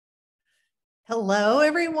Hello,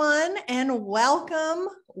 everyone, and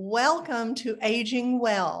welcome to Aging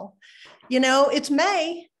Well. You know, it's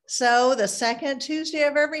May, so the second Tuesday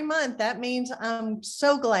of every month. That means I'm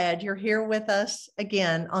so glad you're here with us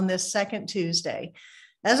again on this second Tuesday.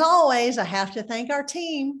 As always, I have to thank our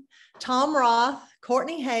team, Tom Roth,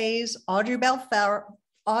 Courtney Hayes, Audrey Belfaro.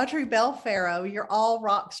 You're all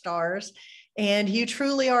rock stars, and you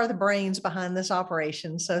truly are the brains behind this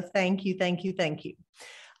operation. So thank you, thank you, thank you.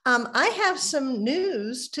 I have some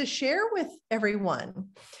news to share with everyone.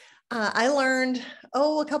 I learned,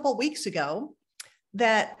 a couple of weeks ago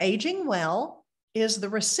that Aging Well is the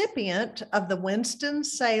recipient of the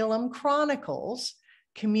Winston-Salem Chronicles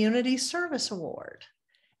Community Service Award.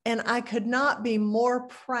 And I could not be more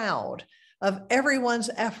proud of everyone's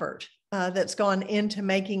effort that's gone into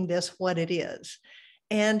making this what it is.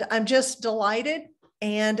 And I'm just delighted.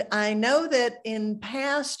 And I know that in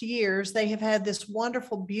past years, they have had this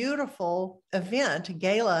wonderful, beautiful event,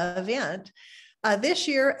 gala event. This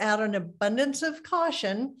year, out of an abundance of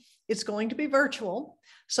caution, it's going to be virtual.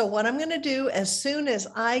 So what I'm going to do, as soon as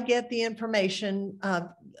I get the information,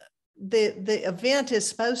 the event is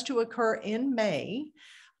supposed to occur in May.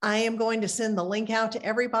 I am going to send the link out to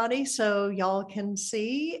everybody so y'all can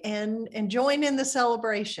see and join in the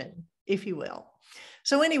celebration, if you will.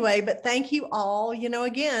 So anyway, but thank you all. You know,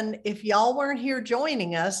 again, if y'all weren't here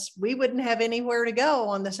joining us, we wouldn't have anywhere to go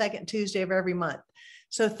on the second Tuesday of every month.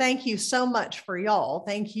 So thank you so much for y'all.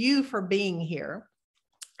 Thank you for being here.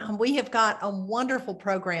 We have got a wonderful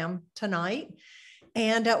program tonight,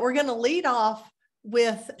 and we're going to lead off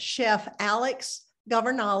with Chef Alex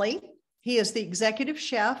Governale. He is the executive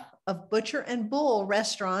chef of Butcher and Bull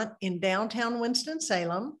restaurant in downtown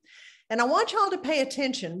Winston-Salem. And I want y'all to pay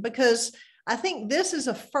attention because I think this is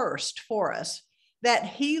a first for us, that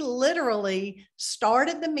he literally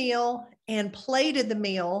started the meal and plated the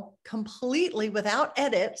meal completely without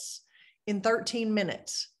edits in 13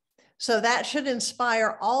 minutes. So that should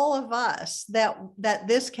inspire all of us that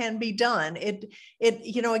this can be done.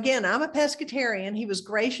 Again, I'm a pescatarian. He was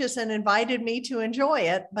gracious and invited me to enjoy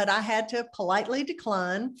it, but I had to politely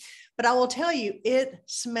decline. But I will tell you, it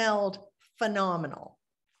smelled phenomenal.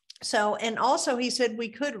 So, and also he said we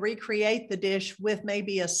could recreate the dish with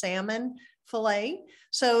maybe a salmon fillet.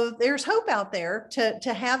 So there's hope out there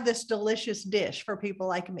to have this delicious dish for people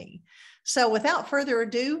like me. So without further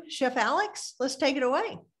ado, Chef Alex, let's take it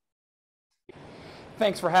away.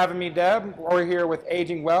 Thanks for having me, Deb. We're here with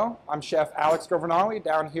Aging Well. I'm Chef Alex Governale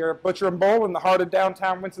down here at Butcher and Bull in the heart of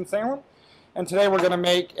downtown Winston-Salem. And today we're going to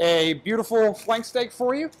make a beautiful flank steak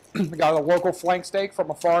for you. We got a local flank steak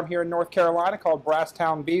from a farm here in North Carolina called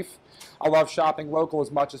Brasstown Beef. I love shopping local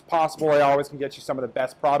as much as possible. I always can get you some of the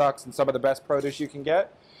best products and some of the best produce you can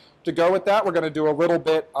get. To go with that, we're going to do a little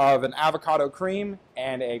bit of an avocado cream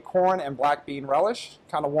and a corn and black bean relish,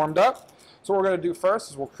 kind of warmed up. So what we're going to do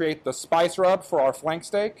first is we'll create the spice rub for our flank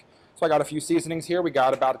steak. So I got a few seasonings here. We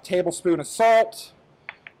got about a tablespoon of salt,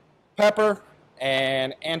 pepper,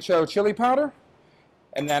 and ancho chili powder.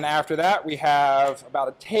 And then after that, we have about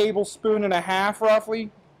a tablespoon and a half, roughly,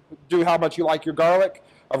 do how much you like your garlic,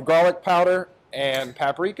 of garlic powder and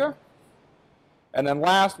paprika. And then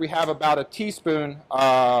last, we have about a teaspoon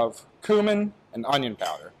of cumin and onion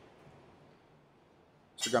powder.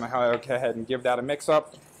 So we're going to go ahead and give that a mix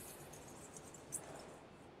up.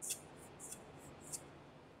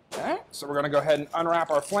 Okay, so we're going to go ahead and unwrap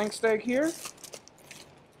our flank steak here.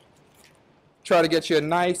 Try to get you a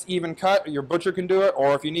nice even cut. Your butcher can do it,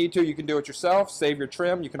 or if you need to, you can do it yourself. Save your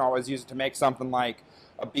trim. You can always use it to make something like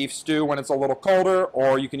a beef stew when it's a little colder,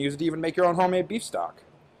 or you can use it to even make your own homemade beef stock.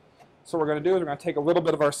 So what we're going to do is we're going to take a little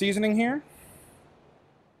bit of our seasoning here,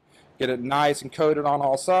 get it nice and coated on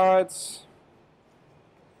all sides.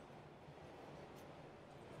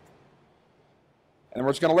 And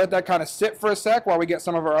we're just going to let that kind of sit for a sec while we get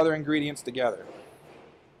some of our other ingredients together.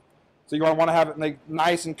 So you want to have it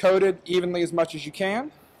nice and coated evenly as much as you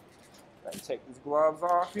can. Take these gloves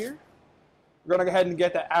off here. We're going to go ahead and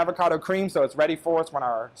get the avocado cream so it's ready for us when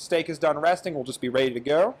our steak is done resting. We'll just be ready to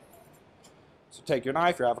go. So take your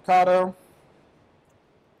knife, your avocado,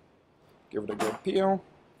 give it a good peel,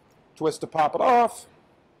 twist to pop it off,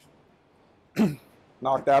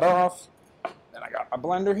 knock that off. Then I got my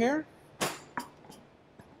blender here.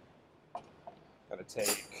 Going to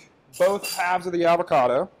take both halves of the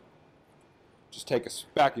avocado. Just take a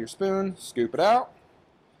back of your spoon, scoop it out.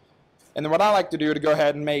 And then what I like to do to go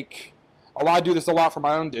ahead and make, I do this a lot for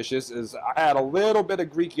my own dishes, is I add a little bit of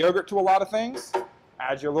Greek yogurt to a lot of things.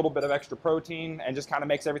 Adds you a little bit of extra protein and just kind of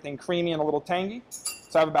makes everything creamy and a little tangy.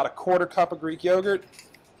 So I have about a 1/4 cup of Greek yogurt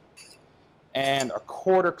and a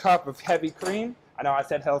 1/4 cup of heavy cream. I know I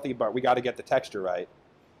said healthy, but we got to get the texture right.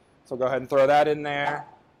 So go ahead and throw that in there.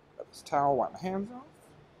 Got this towel, wipe my hands off.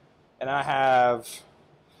 And I have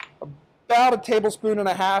about 1.5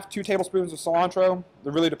 tablespoons, 2 tablespoons of cilantro.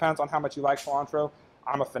 It really depends on how much you like cilantro.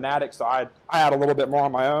 I'm a fanatic, so I add a little bit more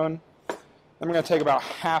on my own. Then we're going to take about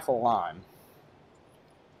half a lime.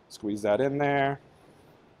 Squeeze that in there.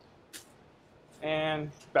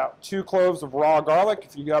 And about 2 cloves of raw garlic.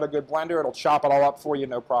 If you got a good blender, it'll chop it all up for you,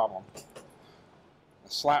 no problem.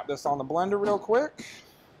 Slap this on the blender real quick.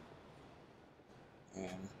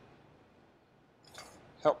 And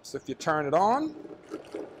helps if you turn it on.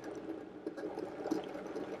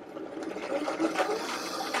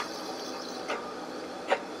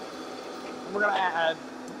 And we're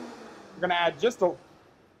gonna add just a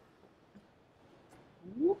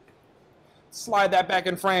slide that back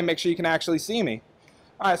in frame, make sure you can actually see me.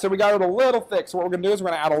 All right, so we got it a little thick, so what we're gonna do is we're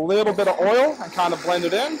gonna add a little bit of oil and kind of blend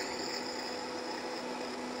it in.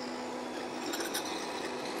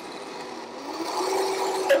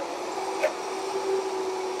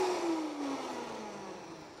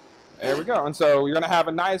 There we go. And so you're going to have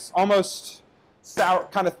a nice, almost sour,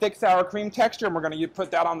 kind of thick sour cream texture, and we're going to put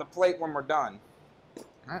that on the plate when we're done. All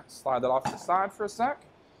right, slide that off to the side for a sec.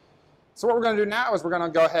 So what we're going to do now is we're going to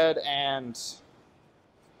go ahead and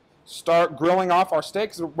start grilling off our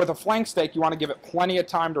steaks. With a flank steak, you want to give it plenty of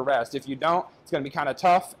time to rest. If you don't, it's going to be kind of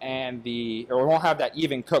tough, and we won't have that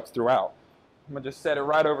even cooked throughout. I'm going to just set it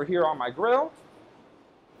right over here on my grill.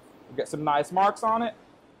 We'll get some nice marks on it.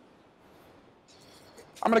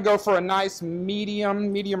 I'm going to go for a nice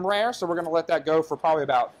medium rare, so we're going to let that go for probably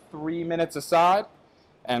about 3 minutes aside,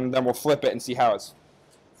 and then we'll flip it and see how it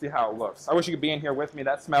looks. I wish you could be in here with me.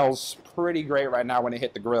 That smells pretty great right now when it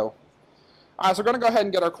hit the grill. All right, so we're going to go ahead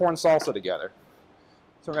and get our corn salsa together.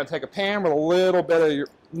 So we're going to take a pan with a little bit of your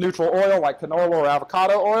neutral oil, like canola or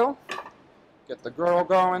avocado oil. Get the grill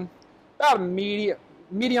going. About a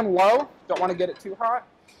medium low. Don't want to get it too hot.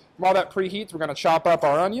 While that preheats, we're going to chop up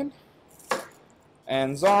our onion.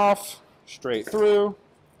 Ends off, straight through.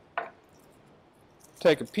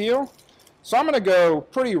 Take a peel. So I'm going to go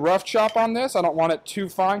pretty rough chop on this. I don't want it too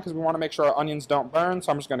fine because we want to make sure our onions don't burn.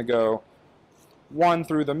 So I'm just going to go 1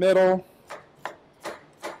 through the middle.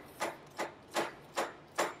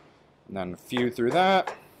 And then a few through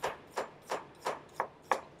that.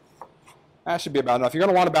 That should be about enough. You're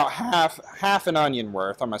going to want about half an onion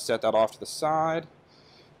worth. I'm going to set that off to the side.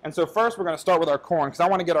 And so first we're going to start with our corn because I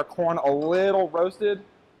want to get our corn a little roasted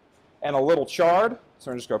and a little charred. So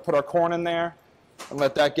we're just going to put our corn in there and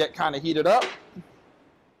let that get kind of heated up.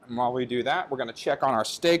 And while we do that, we're going to check on our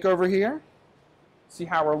steak over here. See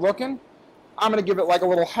how we're looking. I'm going to give it like a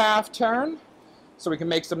little half turn so we can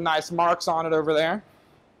make some nice marks on it over there.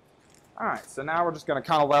 All right, so now we're just going to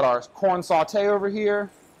kind of let our corn saute over here.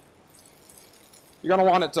 You're going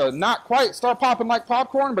to want it to not quite start popping like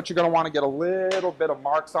popcorn, but you're going to want to get a little bit of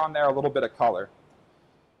marks on there, a little bit of color.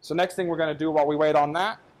 So next thing we're going to do while we wait on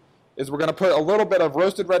that is we're going to put a little bit of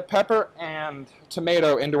roasted red pepper and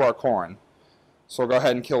tomato into our corn. So we'll go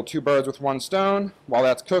ahead and kill 2 birds with 1 stone while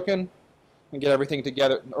that's cooking and get everything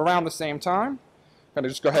together around the same time. I'm going to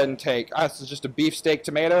just go ahead and take, this is just a beef steak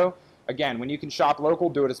tomato. Again, when you can shop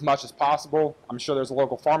local, do it as much as possible. I'm sure there's a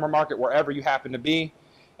local farmer market wherever you happen to be.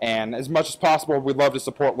 And as much as possible, we'd love to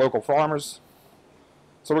support local farmers.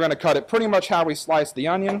 So we're going to cut it pretty much how we slice the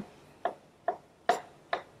onion.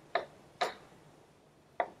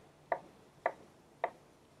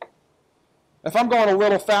 If I'm going a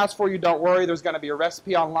little fast for you, don't worry. There's going to be a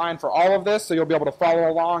recipe online for all of this, so you'll be able to follow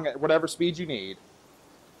along at whatever speed you need.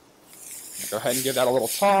 Go ahead and give that a little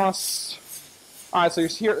toss. All right, so you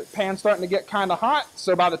see your pan starting to get kind of hot.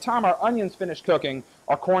 So by the time our onions finish cooking,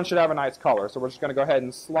 our corn should have a nice color. So we're just going to go ahead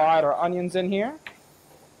and slide our onions in here.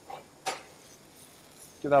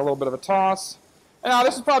 Give that a little bit of a toss. And now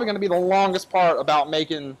this is probably going to be the longest part about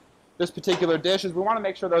making this particular dish is we want to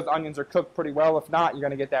make sure those onions are cooked pretty well. If not, you're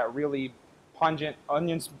going to get that really pungent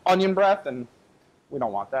onion breath, and we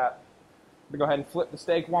don't want that. We go ahead and flip the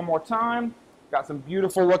steak one more time. Got some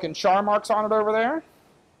beautiful looking char marks on it over there.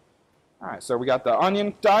 All right, so we got the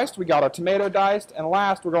onion diced, we got our tomato diced, and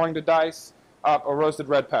last we're going to dice up a roasted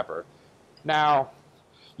red pepper. Now,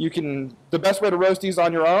 the best way to roast these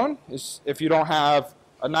on your own is if you don't have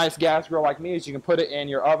a nice gas grill like me, is you can put it in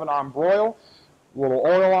your oven on broil, a little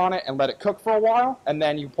oil on it, and let it cook for a while, and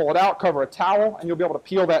then you pull it out, cover a towel, and you'll be able to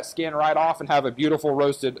peel that skin right off and have a beautiful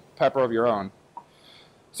roasted pepper of your own.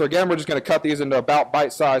 So again, we're just going to cut these into about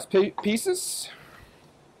bite-sized pieces.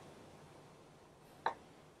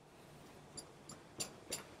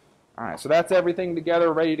 All right, so that's everything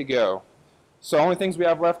together, ready to go. So only things we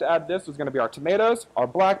have left to add to this is going to be our tomatoes, our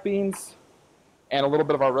black beans, and a little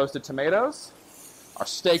bit of our roasted tomatoes. Our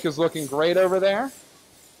steak is looking great over there.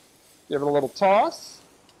 Give it a little toss.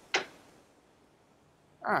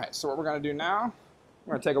 All right, so what we're going to do now,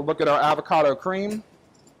 we're going to take a look at our avocado cream.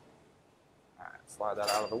 All right, slide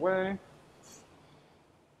that out of the way.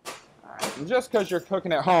 All right, and just because you're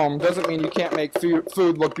cooking at home doesn't mean you can't make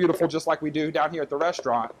food look beautiful just like we do down here at the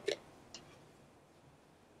restaurant.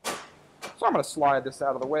 So I'm going to slide this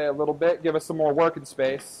out of the way a little bit, give us some more working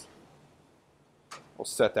space. We'll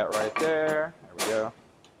set that right there. There we go.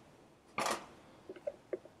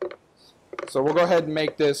 So we'll go ahead and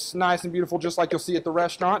make this nice and beautiful just like you'll see at the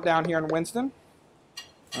restaurant down here in Winston.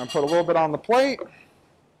 I'm going to put a little bit on the plate.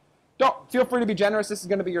 Feel free to be generous. This is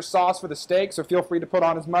going to be your sauce for the steak, so feel free to put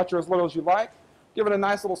on as much or as little as you like. Give it a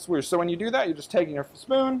nice little swoosh. So when you do that, you're just taking your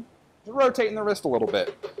spoon, just rotating the wrist a little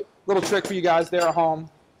bit. Little trick for you guys there at home.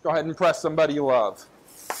 Go ahead and impress somebody you love.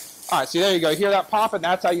 All right, so there you go. Hear that popping?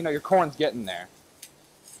 That's how you know your corn's getting there.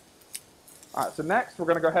 All right, so next we're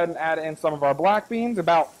going to go ahead and add in some of our black beans.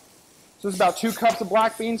 So this is about 2 cups of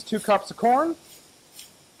black beans, 2 cups of corn.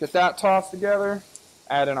 Get that tossed together.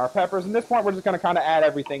 Add in our peppers. At this point, we're just going to kind of add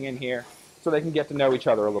everything in here so they can get to know each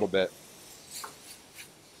other a little bit.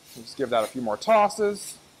 Just give that a few more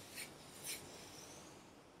tosses.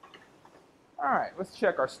 All right, let's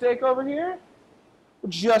check our steak over here. We're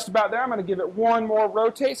just about there. I'm going to give it one more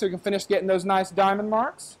rotate so we can finish getting those nice diamond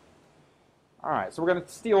marks. All right, so we're going to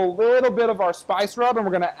steal a little bit of our spice rub and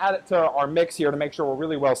we're going to add it to our mix here to make sure we're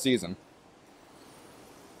really well seasoned.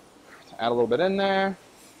 Add a little bit in there.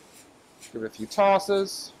 Give it a few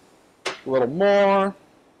tosses. A little more.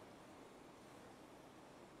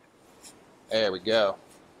 There we go.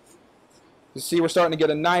 You see we're starting to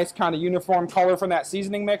get a nice kind of uniform color from that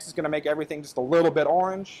seasoning mix. It's going to make everything just a little bit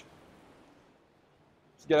orange.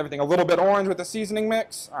 Just get everything a little bit orange with the seasoning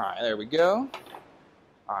mix. All right, there we go.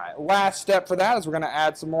 All right, last step for that is we're going to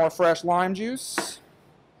add some more fresh lime juice.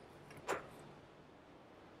 I'm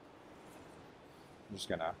just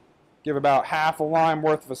going to give about half a lime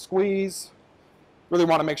worth of a squeeze. Really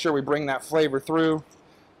want to make sure we bring that flavor through.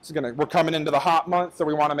 We're coming into the hot month, so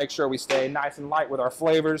we want to make sure we stay nice and light with our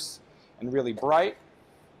flavors and really bright.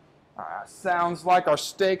 Sounds like our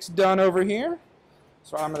steak's done over here.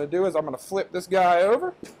 So what I'm going to do is I'm going to flip this guy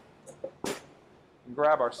over and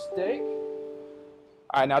grab our steak.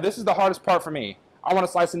 All right, now this is the hardest part for me. I want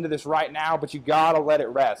to slice into this right now, but you got to let it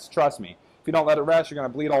rest. Trust me. If you don't let it rest, you're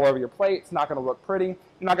going to bleed all over your plate. It's not going to look pretty.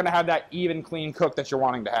 You're not going to have that even, clean cook that you're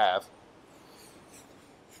wanting to have.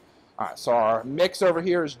 All right, so our mix over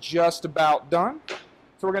here is just about done.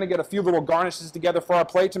 So we're going to get a few little garnishes together for our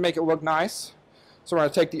plate to make it look nice. So we're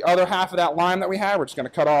going to take the other half of that lime that we have. We're just going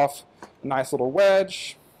to cut off a nice little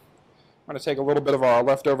wedge. I'm going to take a little bit of our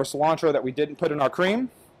leftover cilantro that we didn't put in our cream.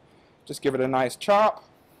 Just give it a nice chop.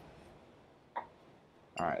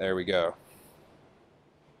 All right, there we go.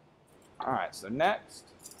 All right, so next,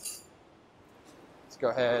 let's go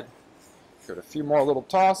ahead, give it a few more little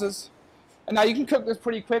tosses. And now you can cook this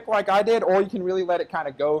pretty quick like I did, or you can really let it kind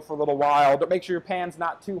of go for a little while. But make sure your pan's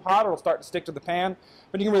not too hot or it'll start to stick to the pan.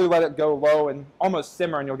 But you can really let it go low and almost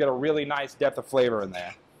simmer and you'll get a really nice depth of flavor in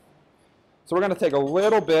there. So we're going to take a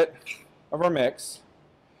little bit of our mix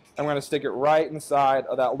and we're going to stick it right inside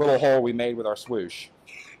of that little hole we made with our swoosh.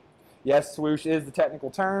 Yes, swoosh is the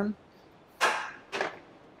technical term.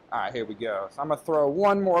 All right, here we go. So I'm going to throw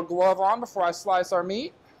one more glove on before I slice our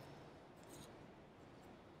meat.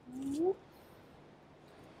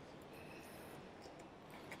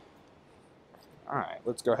 All right,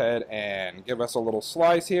 let's go ahead and give us a little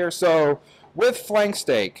slice here. So with flank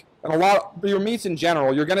steak, and a lot of your meats in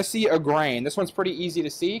general, you're going to see a grain. This one's pretty easy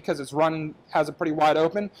to see because has a pretty wide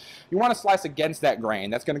open. You want to slice against that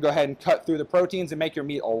grain. That's going to go ahead and cut through the proteins and make your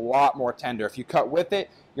meat a lot more tender. If you cut with it,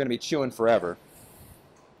 you're going to be chewing forever.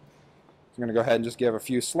 So I'm going to go ahead and just give a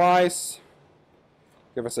few slice.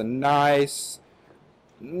 Give us a nice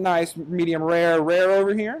medium rare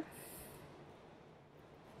over here.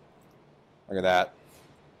 Look at that.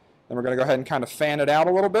 Then we're going to go ahead and kind of fan it out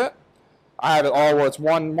a little bit. I have it all where it's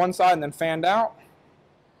one side and then fanned out.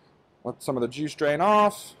 Let some of the juice drain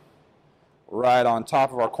off. Right on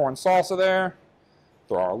top of our corn salsa there.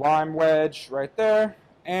 Throw our lime wedge right there.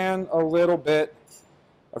 And a little bit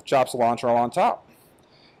of chopped cilantro on top.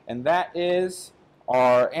 And that is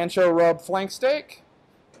our Ancho Rubbed Flank Steak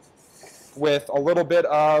with a little bit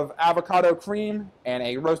of avocado cream and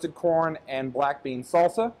a roasted corn and black bean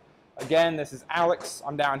salsa. Again, this is Alex.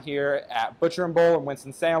 I'm down here at Butcher and Bowl in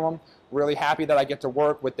Winston-Salem. Really happy that I get to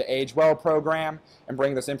work with the AgingWell program and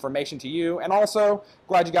bring this information to you. And also,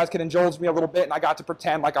 glad you guys could indulge me a little bit and I got to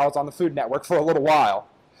pretend like I was on the Food Network for a little while.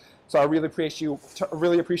 So I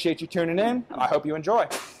really appreciate you tuning in, and I hope you enjoy.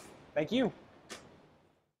 Thank you.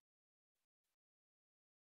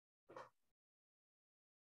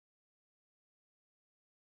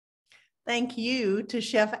 Thank you to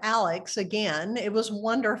Chef Alex again. It was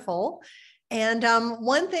wonderful. And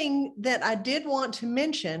one thing that I did want to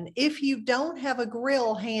mention, if you don't have a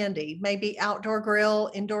grill handy, maybe outdoor grill,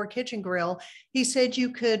 indoor kitchen grill, he said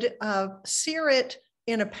you could sear it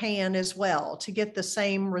in a pan as well to get the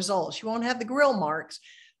same results. You won't have the grill marks,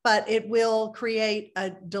 but it will create a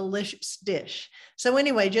delicious dish. So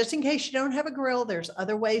anyway, just in case you don't have a grill, there's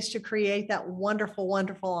other ways to create that wonderful,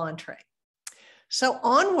 wonderful entree. So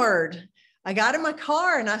onward, I got in my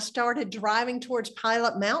car and I started driving towards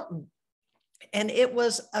Pilot Mountain. And it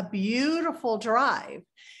was a beautiful drive.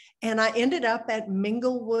 And I ended up at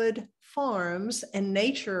Minglewood Farms and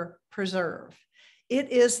Nature Preserve.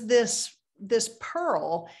 It is this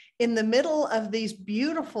pearl in the middle of these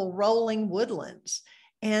beautiful rolling woodlands.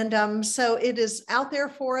 And so it is out there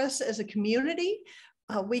for us as a community.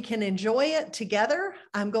 We can enjoy it together.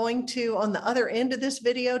 I'm going to, on the other end of this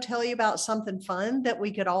video, tell you about something fun that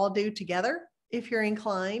we could all do together if you're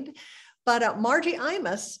inclined. But Margie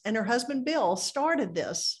Imus and her husband Bill started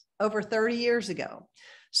this over 30 years ago.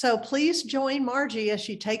 So please join Margie as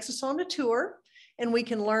she takes us on a tour and we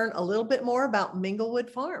can learn a little bit more about Minglewood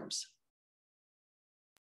Farms.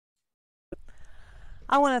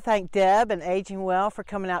 I want to thank Deb and Aging Well for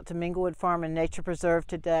coming out to Minglewood Farm and Nature Preserve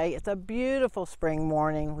today. It's a beautiful spring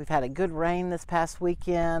morning. We've had a good rain this past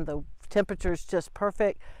weekend. The temperature's just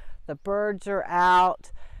perfect. The birds are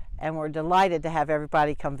out, and we're delighted to have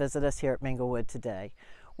everybody come visit us here at Minglewood today.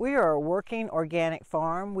 We are a working organic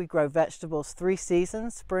farm. We grow vegetables 3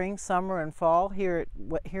 seasons, spring, summer, and fall here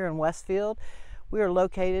in Westfield. We are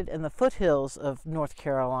located in the foothills of North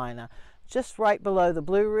Carolina, just right below the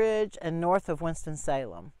Blue Ridge and north of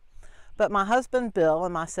Winston-Salem. But my husband Bill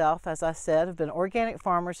and myself, as I said, have been organic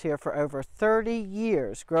farmers here for over 30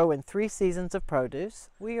 years, growing 3 seasons of produce.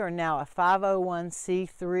 We are now a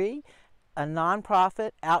 501c3, a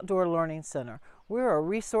nonprofit outdoor learning center. We're a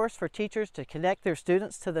resource for teachers to connect their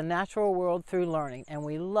students to the natural world through learning, and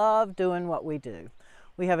we love doing what we do.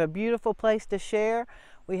 We have a beautiful place to share.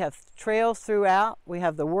 We have trails throughout. We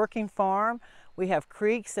have the working farm. We have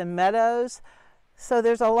creeks and meadows, so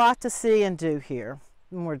there's a lot to see and do here.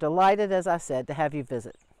 And we're delighted, as I said, to have you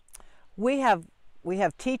visit. We have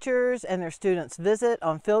teachers and their students visit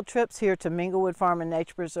on field trips here to Minglewood Farm and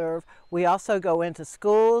Nature Preserve. We also go into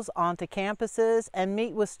schools, onto campuses, and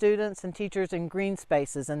meet with students and teachers in green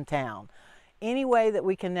spaces in town. Any way that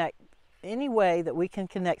we can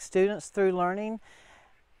connect students through learning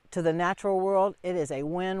to the natural world, it is a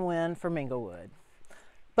win-win for Minglewood.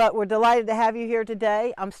 But we're delighted to have you here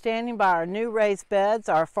today. I'm standing by our new raised beds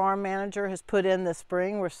our farm manager has put in this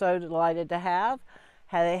spring. We're so delighted to have.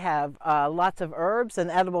 They have lots of herbs and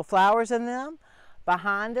edible flowers in them.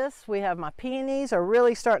 Behind us, we have my peonies are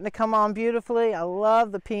really starting to come on beautifully. I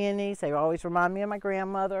love the peonies. They always remind me of my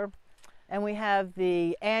grandmother. And we have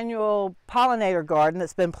the annual pollinator garden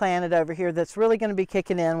that's been planted over here that's really going to be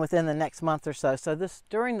kicking in within the next month or so. So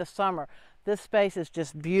during the summer, this space is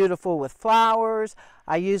just beautiful with flowers.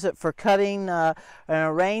 I use it for cutting and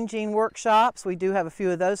arranging workshops. We do have a few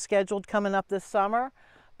of those scheduled coming up this summer,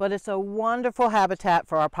 but it's a wonderful habitat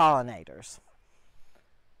for our pollinators.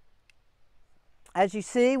 As you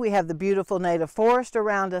see, we have the beautiful native forest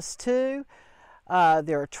around us too.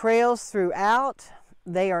 There are trails throughout.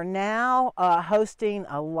 They are now hosting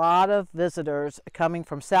a lot of visitors coming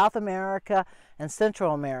from South America and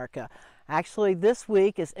Central America. Actually, this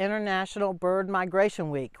week is International Bird Migration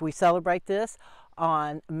Week. We celebrate this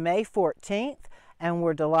on May 14th, and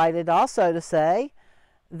we're delighted also to say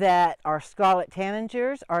that our scarlet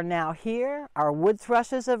tanagers are now here. Our wood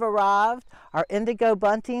thrushes have arrived. Our indigo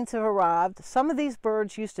buntings have arrived. Some of these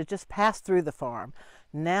birds used to just pass through the farm.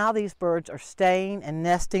 Now these birds are staying and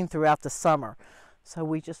nesting throughout the summer. So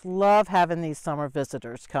we just love having these summer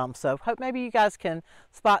visitors come. So hope maybe you guys can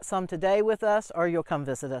spot some today with us, or you'll come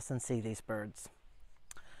visit us and see these birds.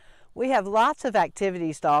 We have lots of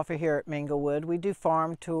activities to offer here at Minglewood. We do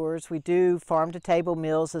farm tours. We do farm-to-table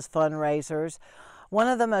meals as fundraisers. One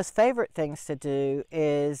of the most favorite things to do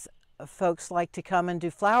is folks like to come and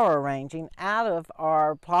do flower arranging out of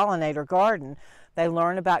our pollinator garden. They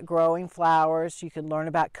learn about growing flowers. You can learn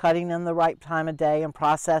about cutting them the right time of day and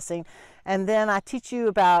processing. And then I teach you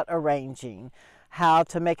about arranging, how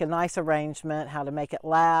to make a nice arrangement, how to make it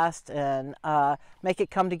last, and make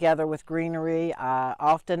it come together with greenery. I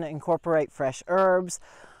often incorporate fresh herbs.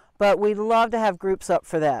 but we'd love to have groups up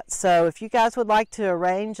for that. So if you guys would like to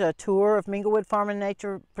arrange a tour of Minglewood Farm and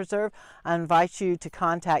Nature Preserve, I invite you to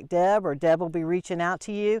contact Deb, or Deb will be reaching out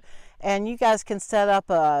to you, and you guys can set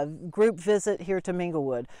up a group visit here to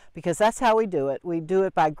Minglewood, because that's how we do it. We do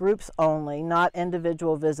it by groups only, not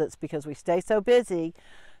individual visits, because we stay so busy.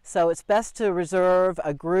 So it's best to reserve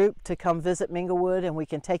a group to come visit Minglewood, and we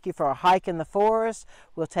can take you for a hike in the forest.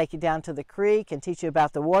 We'll take you down to the creek and teach you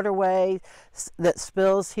about the waterway that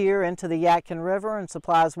spills here into the Yadkin River and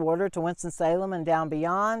supplies water to Winston-Salem and down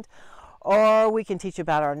beyond. Or we can teach you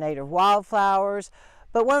about our native wildflowers.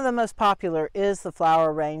 But one of the most popular is the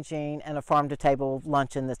flower arranging and a farm-to-table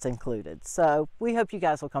luncheon that's included. So we hope you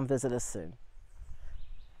guys will come visit us soon.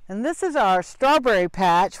 And this is our strawberry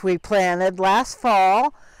patch we planted last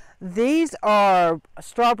fall. These are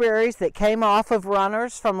strawberries that came off of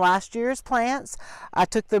runners from last year's plants. I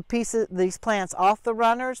took these plants off the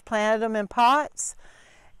runners, planted them in pots,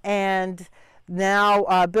 and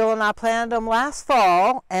now Bill and I planted them last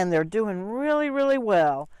fall, and they're doing really, really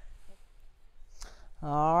well.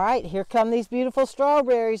 All right, here come these beautiful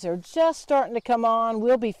strawberries. They're just starting to come on.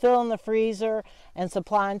 We'll be filling the freezer and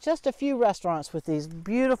supplying just a few restaurants with these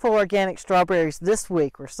beautiful organic strawberries this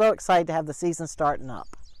week. We're so excited to have the season starting up.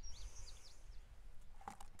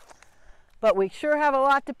 But we sure have a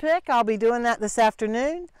lot to pick. I'll be doing that this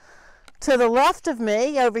afternoon. To the left of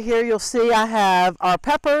me, over here, you'll see I have our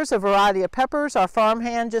peppers, a variety of peppers our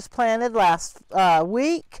farmhand just planted last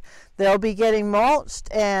week. They'll be getting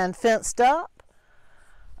mulched and fenced up.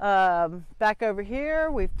 Back over here,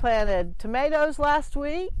 we've planted tomatoes last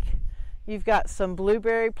week. You've got some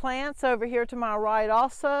blueberry plants over here to my right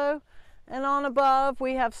also. And on above,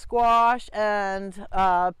 we have squash and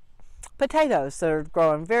potatoes that are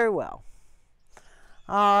growing very well.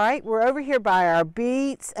 All right, we're over here by our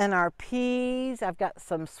beets and our peas. I've got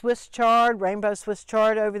some Swiss chard, rainbow Swiss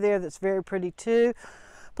chard over there that's very pretty too.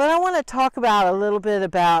 But I want to talk about a little bit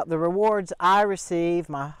about the rewards I receive,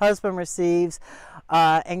 my husband receives,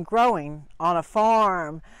 and growing on a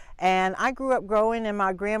farm. And I grew up growing in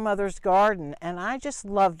my grandmother's garden, and I just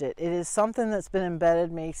loved it. It is something that's been embedded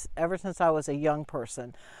in me ever since I was a young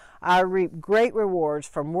person. I reap great rewards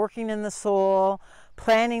from working in the soil,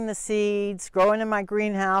 planting the seeds, growing in my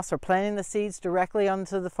greenhouse, or planting the seeds directly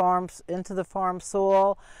into the farm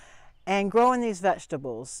soil, and growing these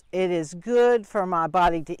vegetables. It is good for my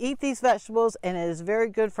body to eat these vegetables, and it is very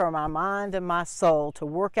good for my mind and my soul to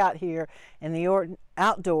work out here in the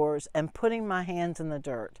outdoors and putting my hands in the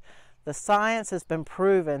dirt. The science has been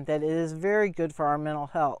proven that it is very good for our mental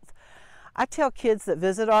health. I tell kids that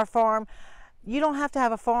visit our farm, you don't have to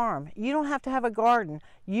have a farm. You don't have to have a garden.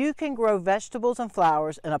 You can grow vegetables and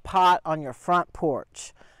flowers in a pot on your front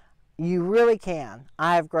porch. You really can.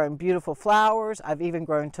 I have grown beautiful flowers. I've even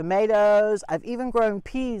grown tomatoes. I've even grown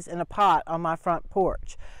peas in a pot on my front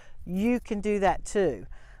porch. You can do that too.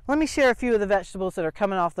 Let me share a few of the vegetables that are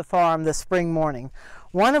coming off the farm this spring morning.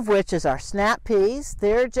 One of which is our snap peas.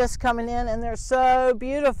 They're just coming in and they're so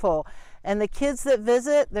beautiful. And the kids that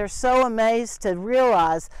visit, they're so amazed to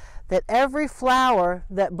realize that every flower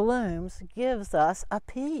that blooms gives us a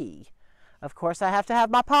pea. Of course, I have to have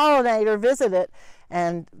my pollinator visit it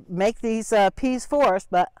and make these peas for us,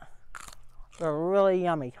 but they're really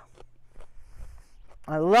yummy.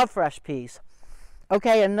 I love fresh peas.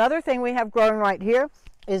 Okay, another thing we have growing right here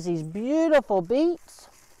is these beautiful beets.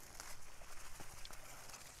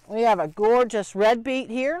 We have a gorgeous red beet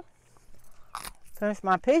here. Finish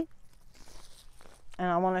my pea. And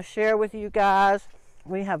I want to share with you guys,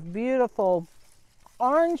 we have beautiful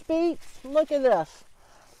orange beets. Look at this.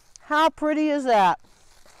 How pretty is that?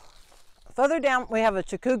 Further down, we have a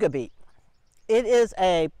chakuga beet. It is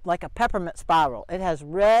like a peppermint spiral. It has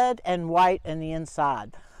red and white in the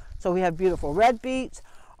inside. So we have beautiful red beets,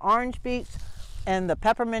 orange beets, and the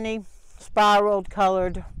pepperminty spiraled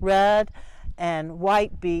colored red and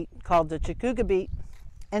white beet called the chakuga beet.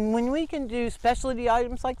 And when we can do specialty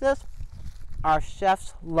items like this, our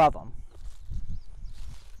chefs love them.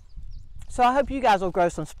 So I hope you guys will grow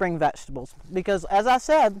some spring vegetables, because as I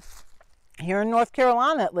said, here in North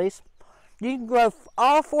Carolina at least, you can grow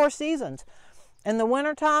all 4 seasons. In the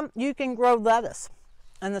wintertime, you can grow lettuce.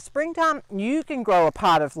 In the springtime, you can grow a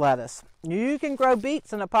pot of lettuce. You can grow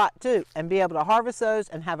beets in a pot too and be able to harvest those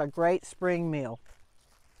and have a great spring meal.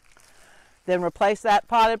 Then replace that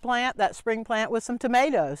potted plant, that spring plant, with some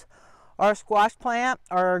tomatoes or a squash plant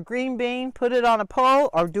or a green bean. Put it on a pole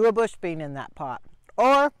or do a bush bean in that pot.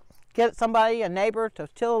 Or get somebody, a neighbor, to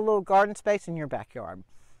till a little garden space in your backyard.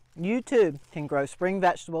 You too can grow spring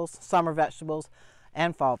vegetables, summer vegetables,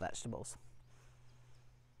 and fall vegetables.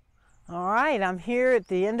 All right, I'm here at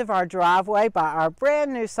the end of our driveway by our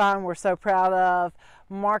brand new sign we're so proud of.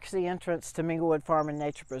 Marks the entrance to Minglewood Farm and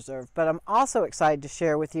Nature Preserve. But I'm also excited to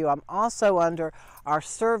share with you, I'm also under our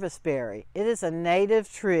serviceberry. It is a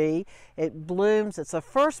native tree. It blooms, it's a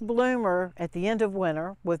first bloomer at the end of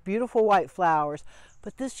winter with beautiful white flowers.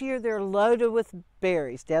 But this year they're loaded with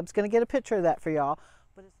berries. Deb's going to get a picture of that for y'all.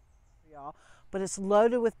 But it's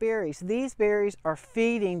loaded with berries. These berries are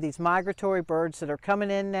feeding these migratory birds that are coming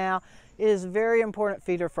in now. It is a very important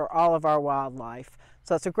feeder for all of our wildlife.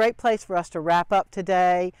 So it's a great place for us to wrap up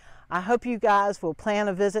today. I hope you guys will plan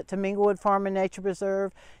a visit to Minglewood Farm and Nature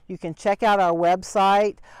Preserve. You can check out our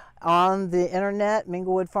website on the internet,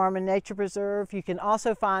 Minglewood Farm and Nature Preserve. You can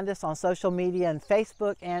also find us on social media and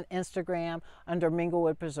Facebook and Instagram under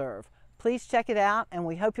Minglewood Preserve. Please check it out, and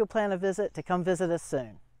we hope you'll plan a visit to come visit us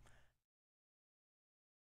soon.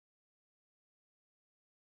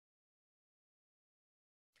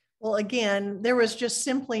 Well, again, there was just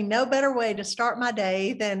simply no better way to start my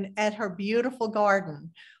day than at her beautiful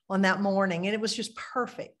garden on that morning. And it was just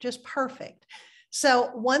perfect, just perfect.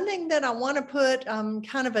 So one thing that I want to put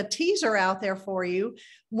kind of a teaser out there for you,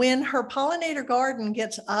 when her pollinator garden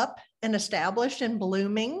gets up and established and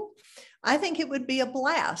blooming, I think it would be a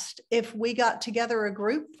blast if we got together a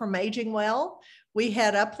group from AgingWell. We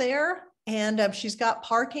head up there, and she's got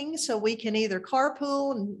parking, so we can either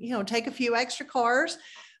carpool and take a few extra cars.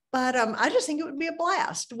 But I just think it would be a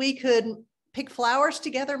blast. We could pick flowers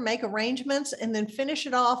together, make arrangements, and then finish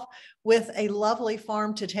it off with a lovely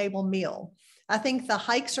farm to table meal. I think the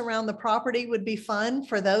hikes around the property would be fun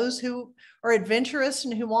for those who are adventurous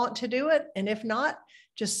and who want to do it. And if not,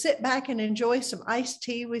 just sit back and enjoy some iced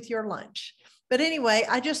tea with your lunch. But anyway,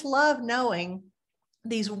 I just love knowing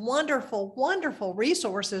these wonderful, wonderful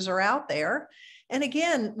resources are out there. And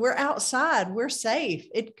again, we're outside, we're safe.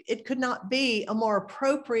 It could not be a more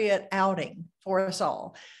appropriate outing for us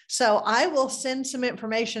all. So I will send some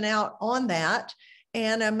information out on that.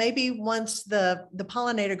 And maybe once the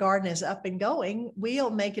pollinator garden is up and going, we'll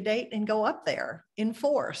make a date and go up there in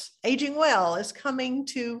force. AgingWell is coming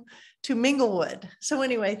to Minglewood. So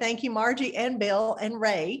anyway, thank you, Margie and Bill and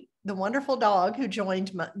Ray, the wonderful dog who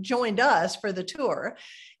joined us for the tour.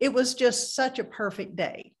 It was just such a perfect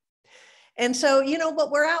day. And so, but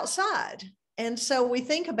we're outside. And so we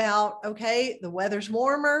think about, okay, the weather's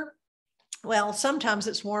warmer. Well, sometimes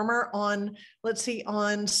it's warmer on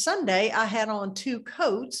Sunday, I had on 2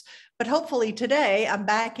 coats, but hopefully today I'm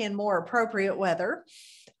back in more appropriate weather.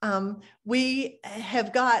 We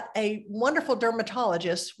have got a wonderful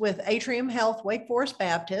dermatologist with Atrium Health, Wake Forest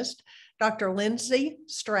Baptist, Dr. Lindsay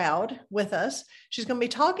Strowd, with us. She's going to be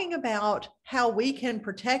talking about how we can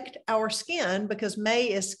protect our skin because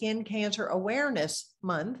May is Skin Cancer Awareness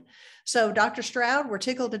Month. So Dr. Strowd, we're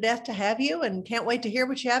tickled to death to have you and can't wait to hear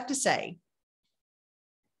what you have to say.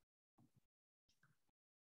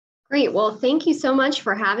 Great. Well, thank you so much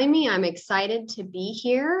for having me. I'm excited to be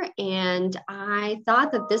here. And I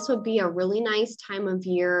thought that this would be a really nice time of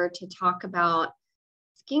year to talk about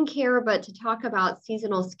skincare, but to talk about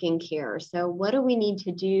seasonal skincare. So what do we need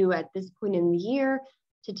to do at this point in the year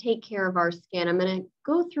to take care of our skin? I'm going to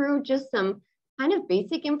go through just some kind of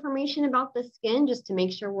basic information about the skin, just to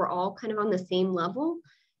make sure we're all kind of on the same level.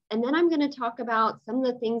 And then I'm going to talk about some of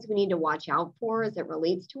the things we need to watch out for as it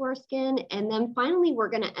relates to our skin. And then finally, we're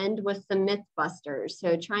going to end with some myth busters.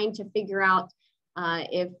 So trying to figure out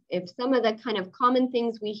if some of the kind of common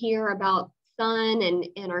things we hear about sun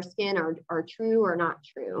and our skin are true or not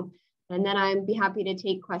true. And then I'd be happy to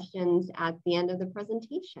take questions at the end of the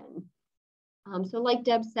presentation. So like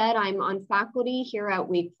Deb said, I'm on faculty here at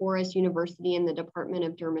Wake Forest University in the Department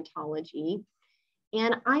of Dermatology.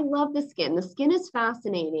 And I love the skin. The skin is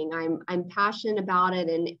fascinating. I'm passionate about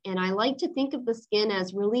it. And I like to think of the skin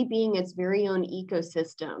as really being its very own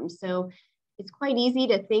ecosystem. So it's quite easy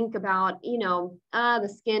to think about,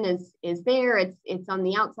 the skin is there. It's on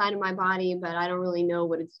the outside of my body, but I don't really know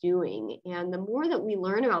what it's doing. And the more that we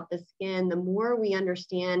learn about the skin, the more we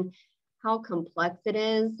understand how complex it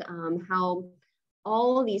is, how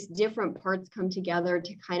all these different parts come together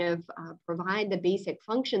to kind of provide the basic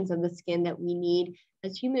functions of the skin that we need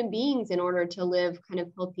as human beings in order to live kind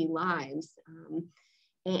of healthy lives.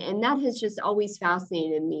 And that has just always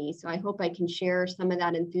fascinated me. So I hope I can share some of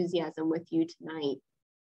that enthusiasm with you tonight.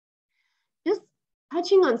 Just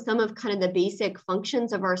touching on some of kind of the basic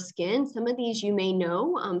functions of our skin. Some of these you may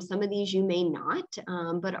know, some of these you may not,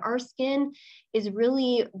 but our skin is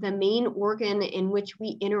really the main organ in which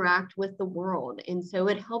we interact with the world. And so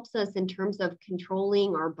it helps us in terms of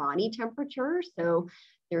controlling our body temperature. So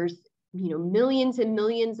there's millions and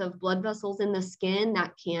millions of blood vessels in the skin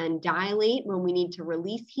that can dilate when we need to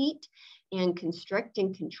release heat and constrict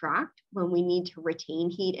and contract when we need to retain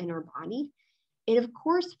heat in our body. It, of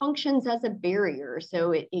course, functions as a barrier.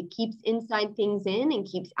 So it keeps inside things in and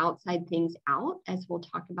keeps outside things out, as we'll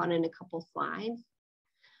talk about in a couple slides.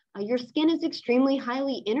 Your skin is extremely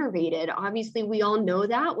highly innervated. Obviously, we all know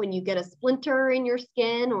that when you get a splinter in your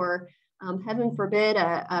skin, or heaven forbid,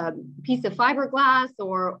 a piece of fiberglass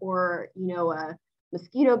or a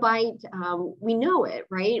mosquito bite, we know it,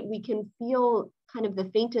 right? We can feel kind of the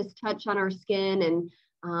faintest touch on our skin,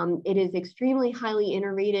 and it is extremely highly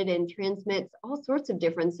innervated and transmits all sorts of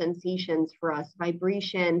different sensations for us: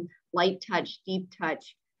 vibration, light touch, deep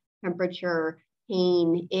touch, temperature,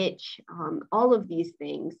 pain, itch, all of these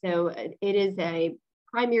things. So it is a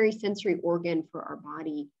primary sensory organ for our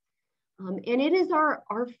body. And it is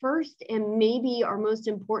our first and maybe our most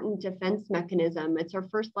important defense mechanism. It's our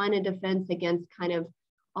first line of defense against kind of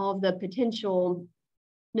all of the potential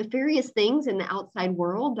nefarious things in the outside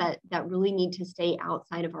world that really need to stay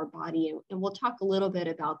outside of our body. And we'll talk a little bit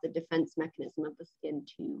about the defense mechanism of the skin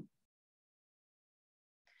too.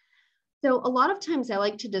 So a lot of times I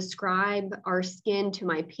like to describe our skin to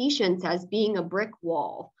my patients as being a brick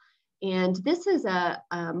wall. And this is a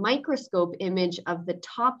microscope image of the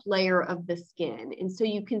top layer of the skin. And so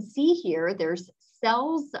you can see here, there's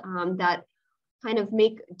cells that kind of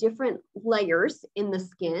make different layers in the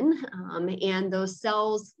skin. And those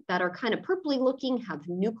cells that are kind of purpley looking have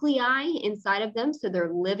nuclei inside of them. So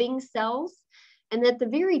they're living cells. And at the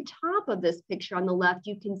very top of this picture on the left,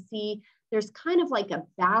 you can see there's kind of like a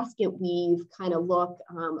basket weave kind of look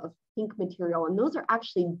of pink material. And those are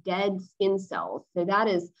actually dead skin cells. So that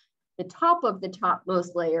is the top of the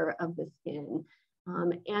topmost layer of the skin.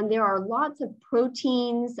 And there are lots of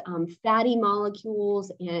proteins, fatty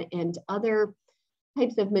molecules, and other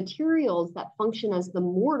types of materials that function as the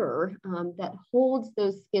mortar that holds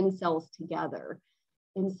those skin cells together.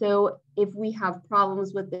 And so if we have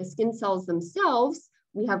problems with the skin cells themselves,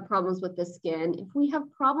 we have problems with the skin. If we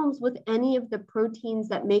have problems with any of the proteins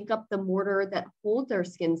that make up the mortar that holds our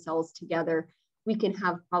skin cells together, we can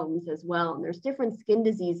have problems as well. And there's different skin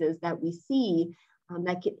diseases that we see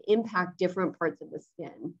that can impact different parts of the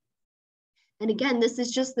skin. And again, this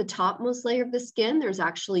is just the topmost layer of the skin. There's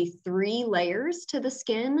actually 3 layers to the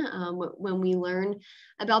skin. When we learn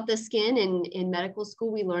about the skin in medical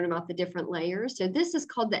school, we learn about the different layers. So this is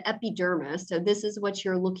called the epidermis. So this is what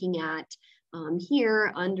you're looking at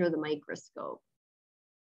here under the microscope.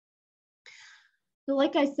 So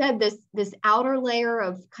like I said, this outer layer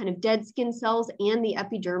of kind of dead skin cells and the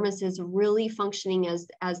epidermis is really functioning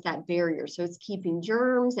as that barrier. So it's keeping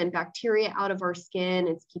germs and bacteria out of our skin.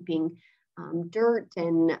 It's keeping dirt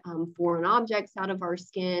and foreign objects out of our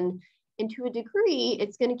skin. And to a degree,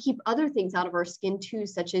 it's going to keep other things out of our skin too,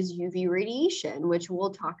 such as UV radiation, which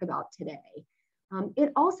we'll talk about today.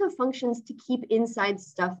 It also functions to keep inside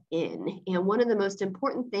stuff in. And one of the most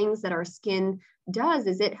important things that our skin does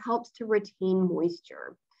is it helps to retain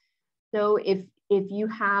moisture. So if you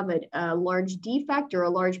have a large defect or a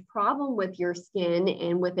large problem with your skin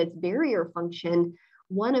and with its barrier function,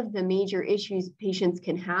 one of the major issues patients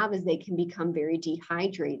can have is they can become very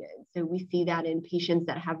dehydrated. So we see that in patients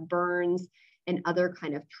that have burns and other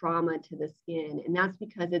kind of trauma to the skin. And that's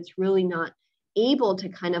because it's really not able to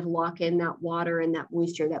kind of lock in that water and that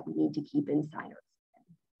moisture that we need to keep inside our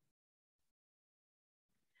skin.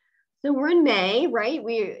 So we're in May, right?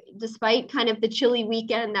 Despite kind of the chilly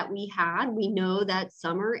weekend that we had, we know that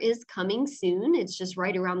summer is coming soon. It's just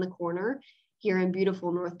right around the corner here in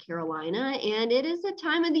beautiful North Carolina. And it is a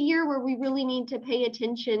time of the year where we really need to pay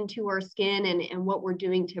attention to our skin and what we're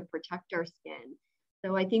doing to protect our skin.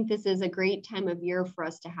 So I think this is a great time of year for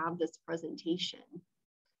us to have this presentation.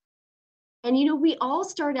 And, we all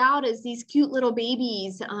start out as these cute little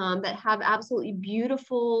babies that have absolutely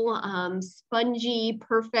beautiful, spongy,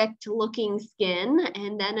 perfect looking skin.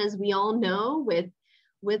 And then, as we all know,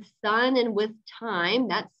 with sun and with time,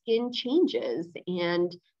 that skin changes.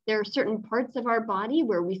 And there are certain parts of our body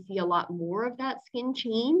where we see a lot more of that skin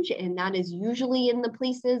change. And that is usually in the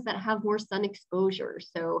places that have more sun exposure.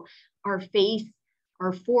 So our face,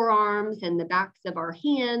 our forearms, and the backs of our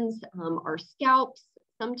hands, our scalps,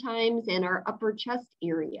 sometimes in our upper chest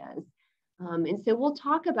areas. And so we'll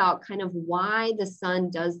talk about kind of why the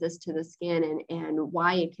sun does this to the skin and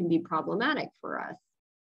why it can be problematic for us.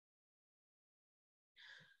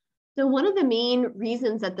 So one of the main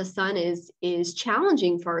reasons that the sun is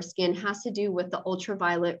challenging for our skin has to do with the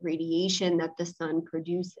ultraviolet radiation that the sun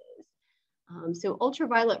produces. So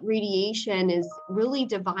ultraviolet radiation is really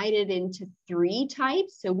divided into 3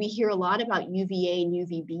 types. So we hear a lot about UVA and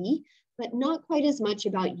UVB. but not quite as much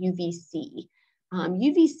about UVC.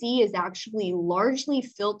 UVC is actually largely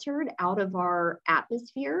filtered out of our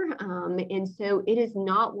atmosphere. And so it is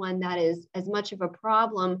not one that is as much of a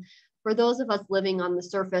problem for those of us living on the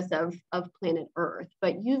surface of planet Earth.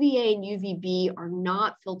 But UVA and UVB are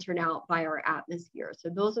not filtered out by our atmosphere. So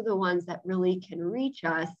those are the ones that really can reach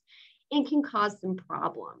us and can cause some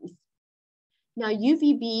problems. Now,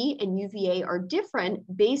 UVB and UVA are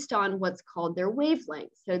different based on what's called their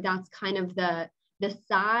wavelength. So that's kind of the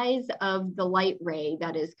size of the light ray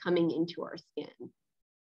that is coming into our skin.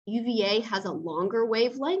 UVA has a longer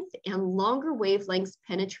wavelength, and longer wavelengths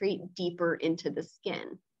penetrate deeper into the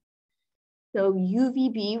skin. So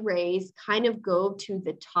UVB rays kind of go to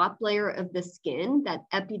the top layer of the skin, that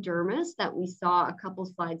epidermis that we saw a couple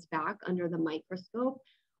slides back under the microscope,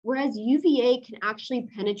 whereas UVA can actually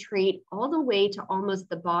penetrate all the way to almost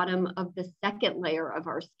the bottom of the second layer of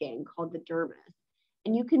our skin called the dermis.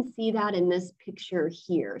 And you can see that in this picture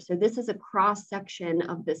here. So this is a cross section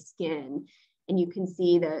of the skin. And you can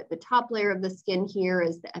see the top layer of the skin here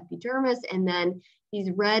is the epidermis. And then these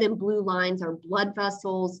red and blue lines are blood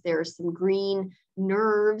vessels. There's some green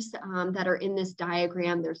nerves that are in this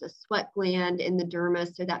diagram. There's a sweat gland in the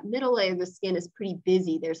dermis. So that middle layer of the skin is pretty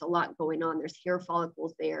busy. There's a lot going on. There's hair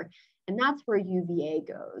follicles there. And that's where UVA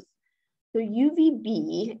goes. So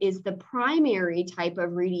UVB is the primary type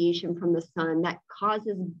of radiation from the sun that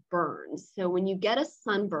causes burns. So when you get a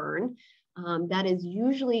sunburn, that is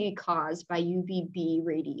usually caused by UVB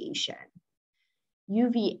radiation.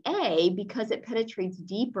 UVA, because it penetrates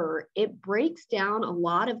deeper, it breaks down a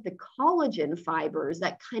lot of the collagen fibers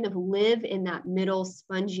that kind of live in that middle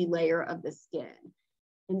spongy layer of the skin.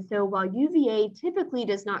 And so while UVA typically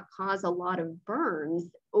does not cause a lot of burns,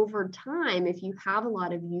 over time, if you have a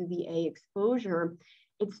lot of UVA exposure,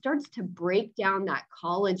 it starts to break down that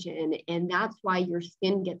collagen. And that's why your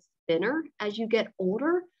skin gets thinner as you get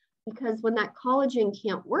older, because when that collagen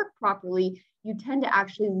can't work properly, you tend to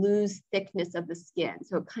actually lose thickness of the skin.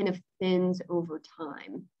 So it kind of thins over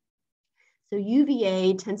time. So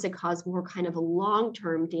UVA tends to cause more kind of a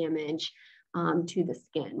long-term damage to the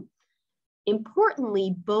skin.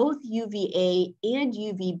 Importantly, both UVA and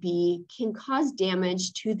UVB can cause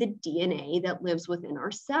damage to the DNA that lives within our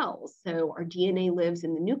cells. So our DNA lives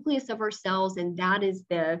in the nucleus of our cells, and that is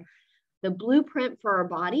the blueprint for our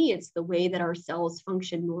body. It's the way that our cells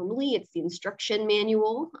function normally. It's the instruction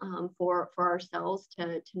manual for our cells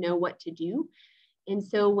to know what to do. And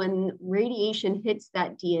so when radiation hits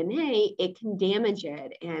that DNA, it can damage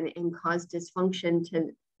it and cause dysfunction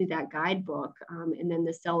to that guidebook, and then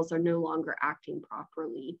the cells are no longer acting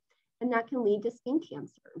properly, and that can lead to skin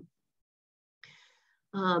cancer.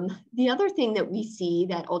 The other thing that we see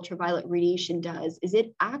that ultraviolet radiation does is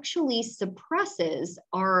it actually suppresses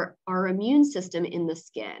our immune system in the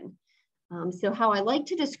skin. So how I like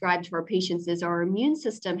to describe to our patients is our immune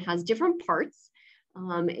system has different parts.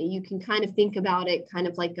 You can kind of think about it kind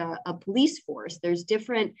of like a police force. There's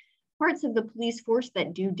different parts of the police force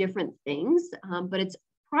that do different things, but its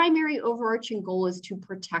primary overarching goal is to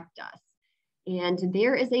protect us. And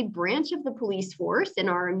there is a branch of the police force in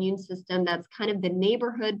our immune system that's kind of the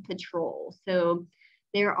neighborhood patrol. So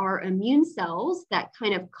there are immune cells that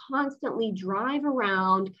kind of constantly drive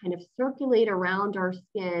around, kind of circulate around our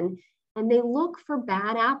skin, and they look for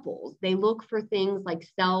bad apples. They look for things like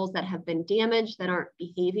cells that have been damaged, that aren't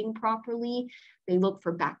behaving properly. They look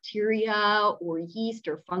for bacteria or yeast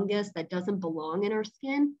or fungus that doesn't belong in our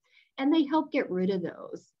skin, and they help get rid of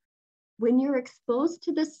those. When you're exposed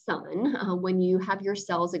to the sun, when you have your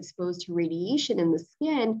cells exposed to radiation in the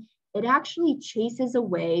skin, it actually chases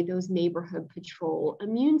away those neighborhood patrol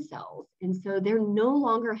immune cells. And so they're no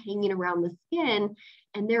longer hanging around the skin,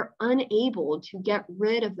 and they're unable to get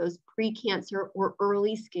rid of those precancer or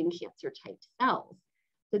early skin cancer type cells.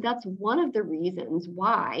 So that's one of the reasons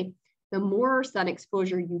why the more sun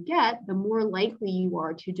exposure you get, the more likely you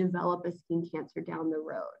are to develop a skin cancer down the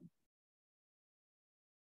road.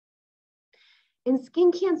 And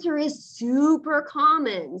skin cancer is super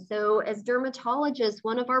common. So as dermatologists,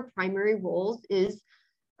 one of our primary roles is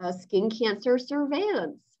skin cancer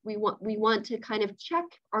surveillance. We want to kind of check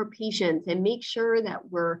our patients and make sure that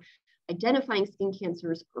we're identifying skin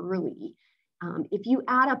cancers early. If you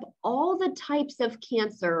add up all the types of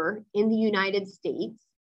cancer in the United States,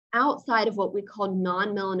 outside of what we call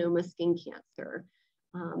non-melanoma skin cancer,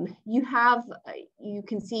 you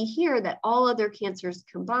can see here that all other cancers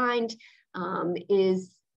combined is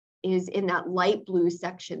in that light blue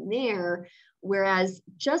section there, whereas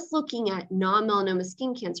just looking at non-melanoma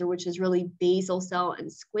skin cancer, which is really basal cell and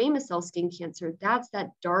squamous cell skin cancer, that's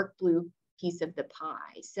that dark blue piece of the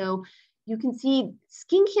pie. So you can see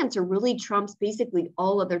skin cancer really trumps basically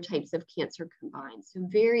all other types of cancer combined. So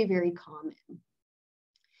very, very common.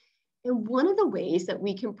 And one of the ways that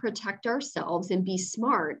we can protect ourselves and be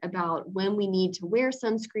smart about when we need to wear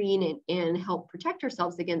sunscreen and help protect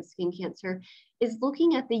ourselves against skin cancer is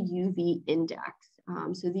looking at the UV index.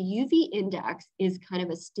 So the UV index is kind of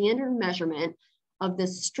a standard measurement of the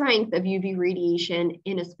strength of UV radiation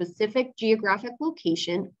in a specific geographic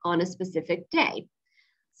location on a specific day.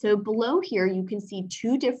 So below here, you can see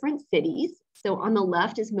two different cities. So on the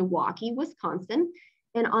left is Milwaukee, Wisconsin,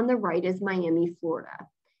 and on the right is Miami, Florida.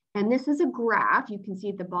 And this is a graph. You can see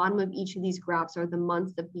at the bottom of each of these graphs are the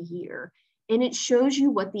months of the year. And it shows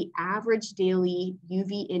you what the average daily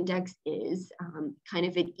UV index is kind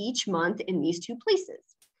of at each month in these two places.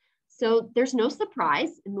 So there's no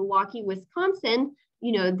surprise in Milwaukee, Wisconsin,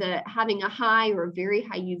 you know, having a high or a very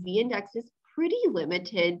high UV index is pretty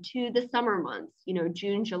limited to the summer months, you know,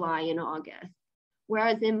 June, July, and August.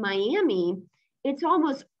 Whereas in Miami, it's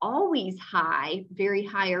almost always high, very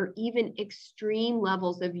high, or even extreme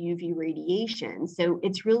levels of UV radiation. So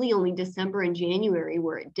it's really only December and January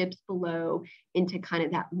where it dips below into kind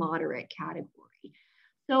of that moderate category.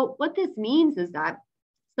 So what this means is that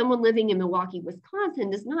someone living in Milwaukee, Wisconsin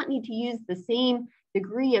does not need to use the same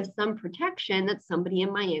degree of sun protection that somebody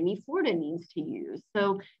in Miami, Florida needs to use.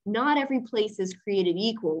 So not every place is created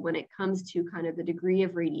equal when it comes to kind of the degree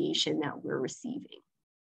of radiation that we're receiving.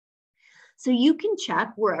 So you can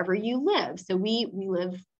check wherever you live. So we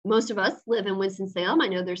live, most of us live in Winston-Salem. I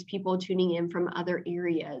know there's people tuning in from other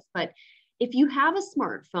areas, but if you have a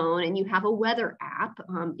smartphone and you have a weather app,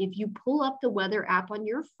 if you pull up the weather app on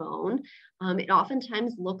your phone, it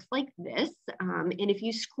oftentimes looks like this. And if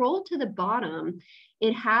you scroll to the bottom,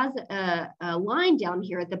 it has a line down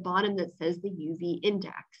here at the bottom that says the UV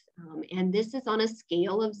index. And this is on a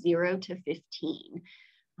scale of 0 to 15.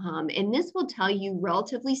 And this will tell you,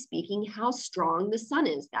 relatively speaking, how strong the sun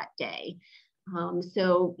is that day.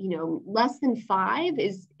 So, you know, less than 5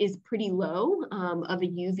 is pretty low of a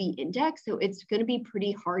UV index. So it's going to be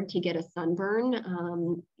pretty hard to get a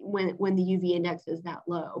sunburn when the UV index is that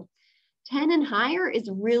low. 10 and higher is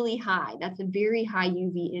really high. That's a very high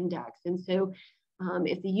UV index. And so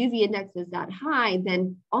if the UV index is that high,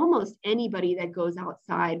 then almost anybody that goes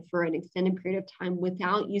outside for an extended period of time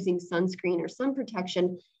without using sunscreen or sun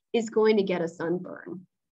protection is going to get a sunburn.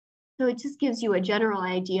 So it just gives you a general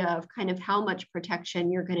idea of kind of how much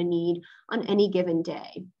protection you're going to need on any given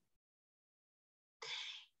day.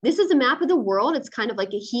 This is a map of the world. It's kind of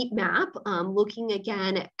like a heat map, looking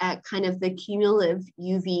again at kind of the cumulative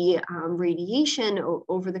UV radiation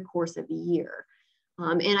over the course of a year.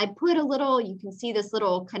 And I put a little, you can see this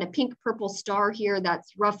little kind of pink purple star here.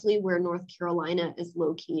 That's roughly where North Carolina is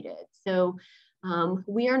located. So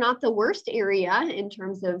we are not the worst area in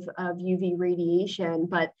terms of UV radiation,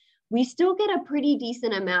 but we still get a pretty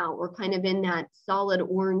decent amount. We're kind of in that solid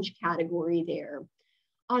orange category there.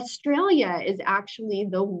 Australia is actually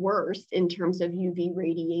the worst in terms of UV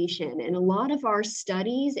radiation. And a lot of our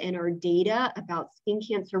studies and our data about skin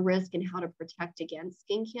cancer risk and how to protect against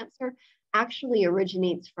skin cancer actually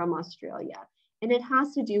originates from Australia. And it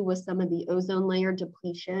has to do with some of the ozone layer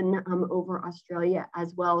depletion over Australia,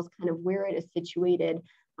 as well as kind of where it is situated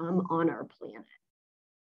on our planet.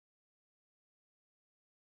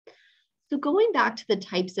 So going back to the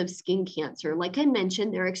types of skin cancer, like I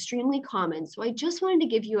mentioned, they're extremely common. So I just wanted to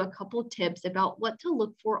give you a couple tips about what to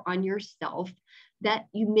look for on yourself that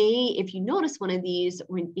you may, if you notice one of these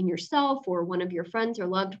in yourself or one of your friends or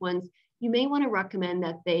loved ones, you may want to recommend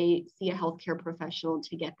that they see a healthcare professional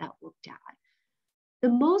to get that looked at. The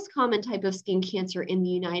most common type of skin cancer in the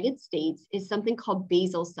United States is something called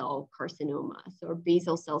basal cell carcinoma, or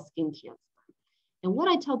basal cell skin cancer. And what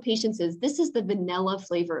I tell patients is this is the vanilla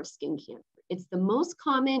flavor of skin cancer. It's the most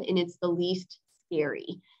common and it's the least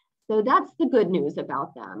scary. So that's the good news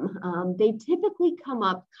about them. They typically come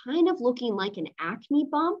up kind of looking like an acne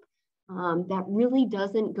bump that really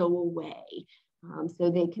doesn't go away.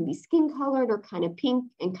 So they can be skin colored or kind of pink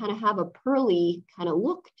and kind of have a pearly kind of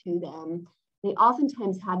look to them. They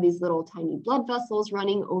oftentimes have these little tiny blood vessels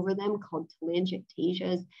running over them called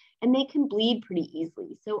telangiectasias, and they can bleed pretty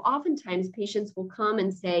easily. So oftentimes patients will come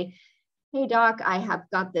and say, hey doc, I have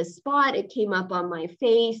got this spot. It came up on my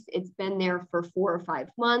face. It's been there for 4 or 5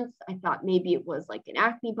 months. I thought maybe it was like an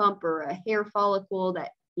acne bump or a hair follicle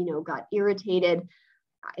that, you know, got irritated.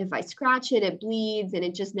 If I scratch it, it bleeds and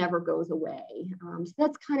it just never goes away. So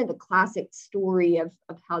that's kind of the classic story of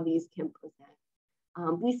how these can present.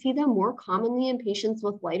 We see them more commonly in patients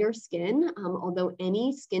with lighter skin, although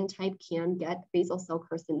any skin type can get basal cell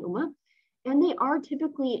carcinoma, and they are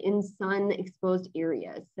typically in sun-exposed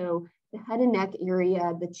areas. So The head and neck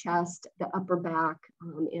area, the chest, the upper back,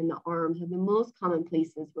 and the arms are the most common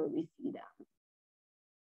places where we see them.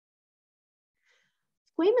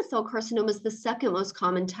 Squamous cell carcinoma is the second most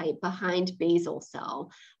common type behind basal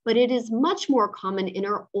cell, but it is much more common in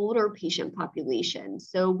our older patient population.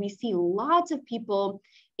 So we see lots of people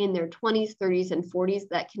in their 20s, 30s, and 40s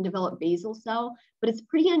that can develop basal cell, but it's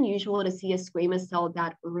pretty unusual to see a squamous cell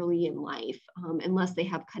that early in life, unless they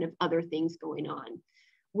have kind of other things going on.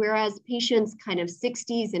 Whereas patients kind of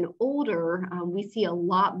 60s and older, we see a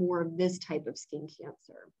lot more of this type of skin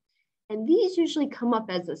cancer. And these usually come up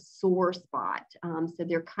as a sore spot. So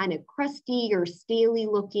they're kind of crusty or scaly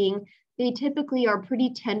looking. They typically are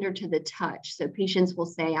pretty tender to the touch. So patients will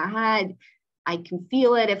say, I can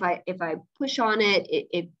feel it. If I push on it,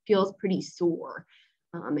 it feels pretty sore.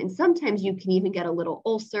 And sometimes you can even get a little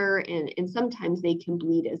ulcer, and sometimes they can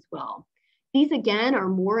bleed as well. These again are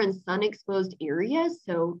more in sun-exposed areas.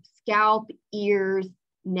 So scalp, ears,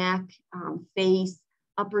 neck, face,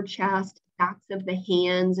 upper chest, backs of the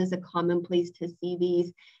hands is a common place to see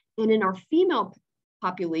these. And in our female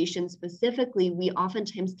population specifically, we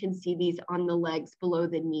oftentimes can see these on the legs below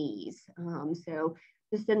the knees. So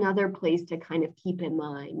just another place to kind of keep in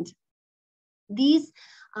mind. These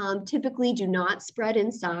typically do not spread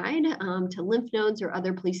inside to lymph nodes or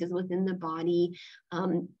other places within the body.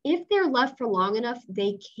 If they're left for long enough,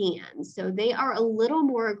 they can. So they are a little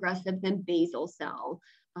more aggressive than basal cell,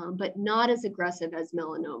 but not as aggressive as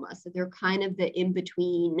melanoma. So they're kind of the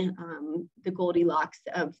in-between, the Goldilocks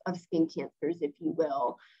of skin cancers, if you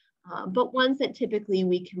will, but ones that typically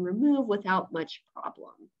we can remove without much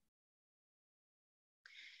problem.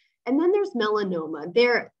 And then there's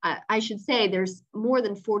melanoma. I should say there's more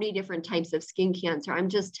than 40 different types of skin cancer. I'm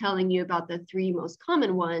just telling you about the 3 most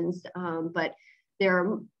common ones, but there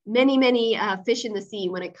are many, many fish in the sea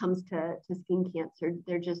when it comes to skin cancer.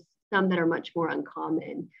 They're just some that are much more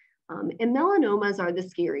uncommon. And melanomas are the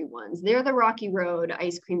scary ones. They're the Rocky Road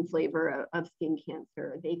ice cream flavor of skin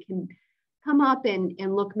cancer. They can come up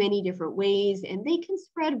and look many different ways, and they can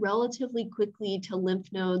spread relatively quickly to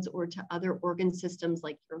lymph nodes or to other organ systems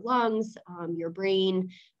like your lungs, your brain,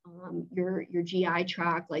 your GI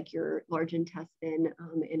tract, like your large intestine,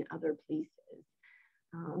 and other places.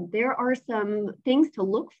 There are some things to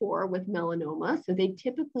look for with melanoma. So they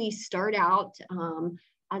typically start out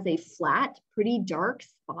as a flat, pretty dark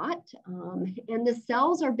spot, and the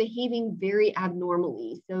cells are behaving very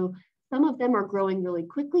abnormally. So some of them are growing really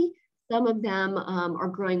quickly. Some of them are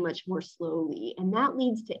growing much more slowly, and that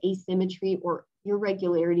leads to asymmetry or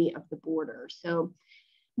irregularity of the border. So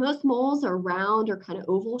most moles are round or kind of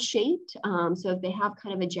oval shaped. So if they have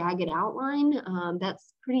kind of a jagged outline,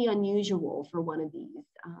 that's pretty unusual for one of these.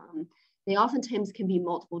 They oftentimes can be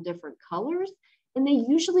multiple different colors, and they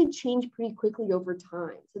usually change pretty quickly over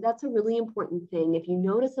time. So that's a really important thing. If you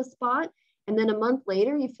notice a spot and then a month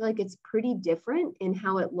later, you feel like it's pretty different in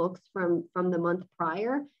how it looks from the month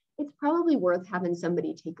prior, it's probably worth having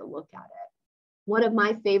somebody take a look at it. One of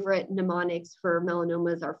my favorite mnemonics for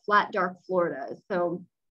melanomas are flat, dark Floridas. So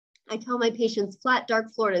I tell my patients, flat,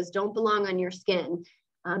 dark Floridas don't belong on your skin.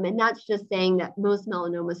 And that's just saying that most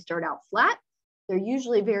melanomas start out flat. They're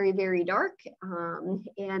usually very, very dark,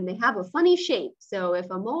 and they have a funny shape. So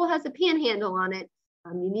if a mole has a panhandle on it,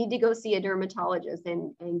 you need to go see a dermatologist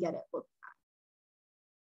and get it looked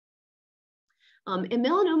at. And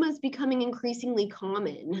melanoma is becoming increasingly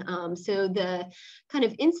common. So the kind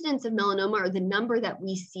of incidence of melanoma, or the number that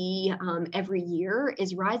we see every year,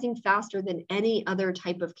 is rising faster than any other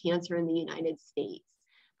type of cancer in the United States.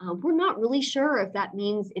 We're not really sure if that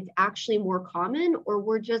means it's actually more common or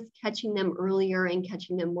we're just catching them earlier and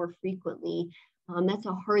catching them more frequently. That's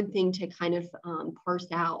a hard thing to kind of parse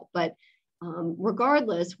out, but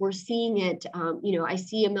regardless, we're seeing it. I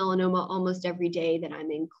see a melanoma almost every day that I'm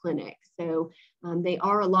in clinic. So they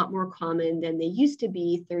are a lot more common than they used to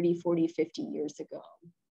be 30, 40, 50 years ago.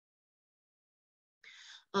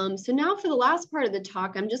 So now for the last part of the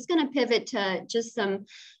talk, I'm just going to pivot to just some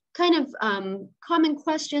kind of common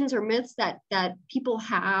questions or myths that people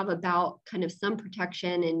have about kind of sun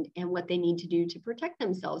protection and what they need to do to protect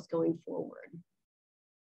themselves going forward.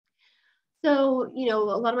 So, a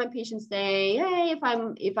lot of my patients say, hey,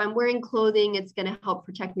 if I'm wearing clothing, it's going to help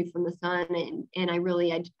protect me from the sun, and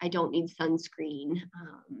I don't need sunscreen.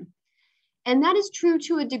 And that is true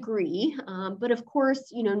to a degree, but of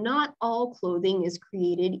course, not all clothing is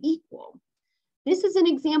created equal. This is an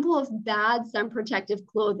example of bad sun protective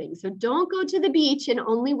clothing. So don't go to the beach and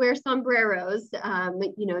only wear sombreros,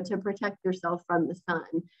 to protect yourself from the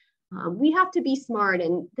sun. We have to be smart.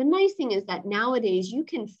 And the nice thing is that nowadays you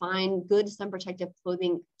can find good sun protective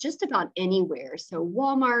clothing just about anywhere. So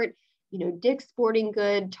Walmart, Dick's Sporting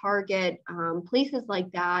Good, Target, places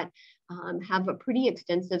like that have a pretty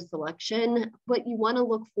extensive selection. What you want to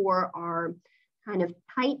look for are kind of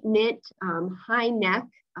tight knit, high neck,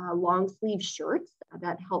 long sleeve shirts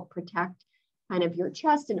that help protect kind of your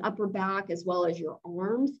chest and upper back as well as your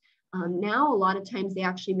arms. Now, a lot of times they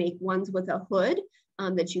actually make ones with a hood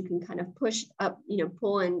that you can kind of push up,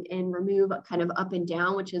 pull and remove kind of up and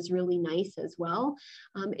down, which is really nice as well.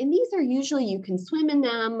 And these are usually, you can swim in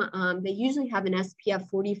them. They usually have an SPF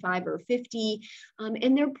 45 or 50,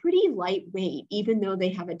 and they're pretty lightweight, even though they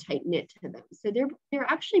have a tight knit to them. So they're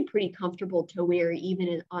actually pretty comfortable to wear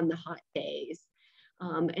even on the hot days.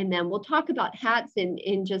 And then we'll talk about hats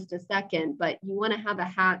in just a second, but you want to have a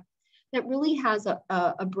hat that really has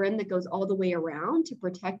a brim that goes all the way around to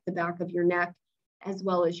protect the back of your neck as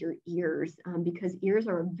well as your ears, because ears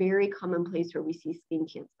are a very common place where we see skin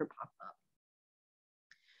cancer pop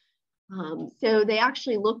up. So they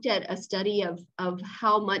actually looked at a study of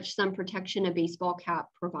how much sun protection a baseball cap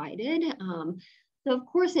provided. So of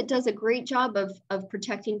course it does a great job of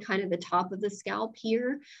protecting kind of the top of the scalp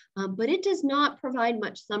here, but it does not provide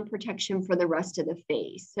much sun protection for the rest of the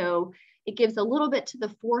face. So it gives a little bit to the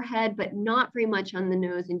forehead, but not very much on the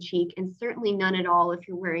nose and cheek, and certainly none at all if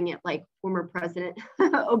you're wearing it like former President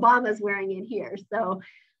Obama's wearing it here. So,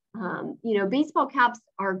 baseball caps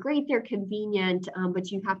are great, they're convenient,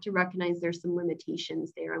 but you have to recognize there's some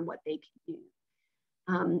limitations there on what they can do.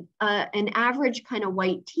 An average kind of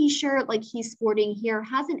white t-shirt like he's sporting here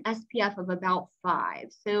has an SPF of about 5.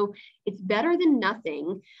 So it's better than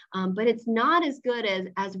nothing, but it's not as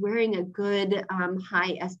good as wearing a good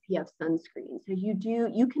high SPF sunscreen. So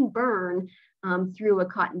you can burn through a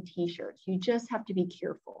cotton t-shirt. You just have to be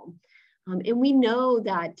careful. And we know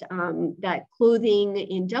that that clothing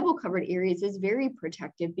in double covered areas is very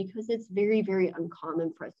protective because it's very, very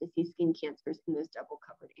uncommon for us to see skin cancers in those double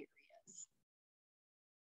covered areas.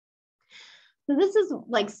 So this is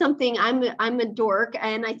like something, I'm a dork,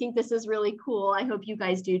 and I think this is really cool. I hope you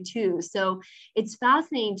guys do too. So it's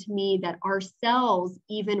fascinating to me that our cells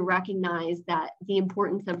even recognize that the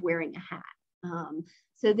importance of wearing a hat.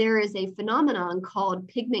 So there is a phenomenon called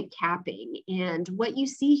pigment capping. And what you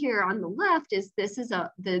see here on the left is this is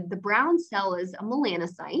the brown cell is a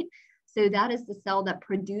melanocyte. So that is the cell that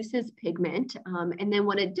produces pigment. And then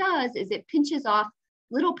what it does is it pinches off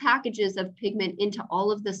little packages of pigment into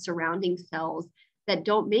all of the surrounding cells that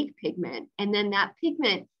don't make pigment. And then that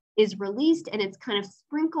pigment is released and it's kind of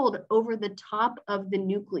sprinkled over the top of the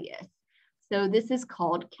nucleus. So this is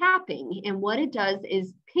called capping. And what it does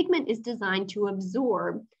is pigment is designed to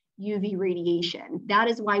absorb UV radiation. That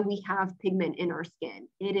is why we have pigment in our skin.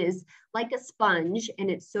 It is like a sponge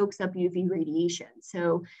and it soaks up UV radiation.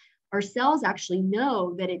 So our cells actually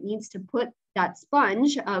know that it needs to put that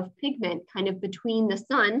sponge of pigment kind of between the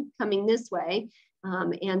sun coming this way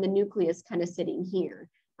and the nucleus kind of sitting here.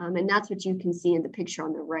 And that's what you can see in the picture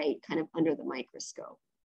on the right, kind of under the microscope.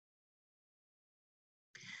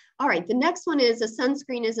 All right, the next one is a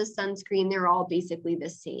sunscreen is a sunscreen. They're all basically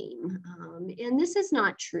the same. And this is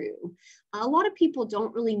not true. A lot of people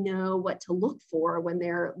don't really know what to look for when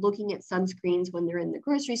they're looking at sunscreens when they're in the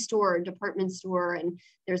grocery store or department store, and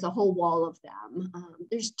there's a whole wall of them.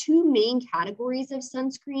 There's two main categories of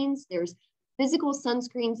sunscreens. There's physical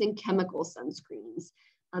sunscreens and chemical sunscreens.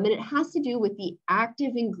 And it has to do with the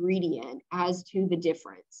active ingredient as to the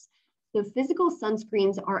difference. So physical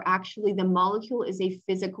sunscreens are actually, the molecule is a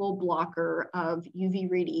physical blocker of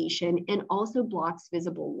UV radiation and also blocks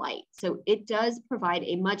visible light. So it does provide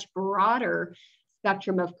a much broader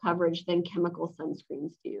spectrum of coverage than chemical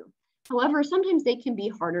sunscreens do. However, sometimes they can be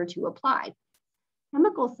harder to apply.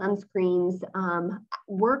 Chemical sunscreens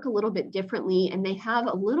work a little bit differently, and they have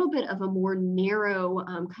a little bit of a more narrow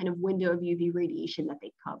kind of window of UV radiation that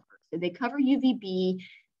they cover. So they cover UVB,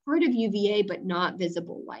 part of UVA, but not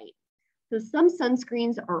visible light. So some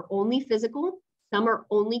sunscreens are only physical, some are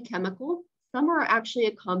only chemical, some are actually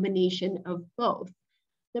a combination of both.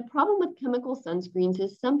 The problem with chemical sunscreens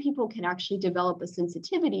is some people can actually develop a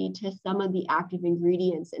sensitivity to some of the active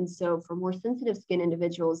ingredients. And so for more sensitive skin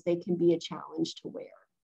individuals, they can be a challenge to wear.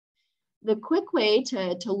 The quick way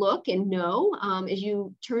to look and know is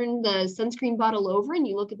you turn the sunscreen bottle over and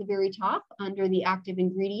you look at the very top under the active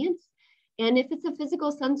ingredients. And if it's a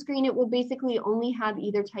physical sunscreen, it will basically only have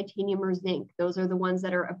either titanium or zinc. Those are the ones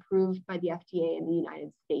that are approved by the FDA in the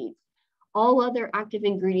United States. All other active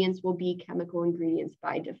ingredients will be chemical ingredients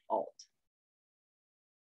by default.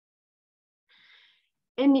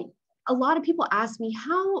 And a lot of people ask me,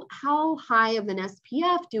 how high of an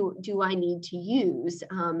SPF do I need to use?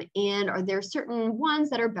 And are there certain ones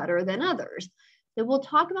that are better than others? So we'll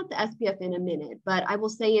talk about the SPF in a minute, but I will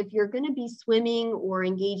say if you're going to be swimming or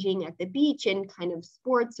engaging at the beach in kind of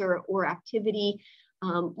sports or activity,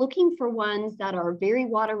 looking for ones that are very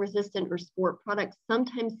water resistant or sport products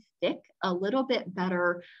sometimes stick a little bit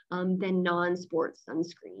better than non-sport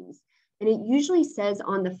sunscreens. And it usually says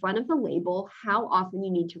on the front of the label how often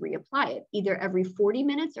you need to reapply it, either every 40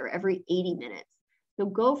 minutes or every 80 minutes. So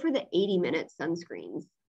go for the 80-minute sunscreens.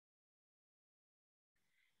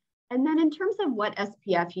 And then in terms of what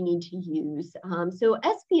SPF you need to use, so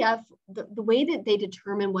SPF, the way that they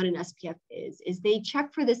determine what an SPF is they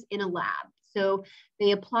check for this in a lab. So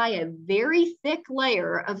they apply a very thick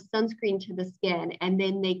layer of sunscreen to the skin, and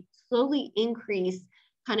then they slowly increase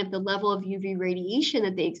kind of the level of UV radiation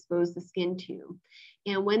that they expose the skin to.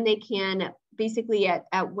 And when they can, basically at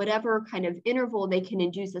whatever kind of interval they can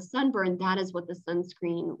induce a sunburn, that is what the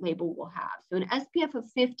sunscreen label will have. So an SPF of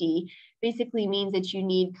 50 basically means that you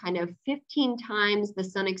need kind of 15 times the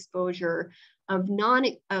sun exposure of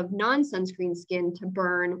non-sunscreen skin to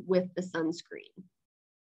burn with the sunscreen.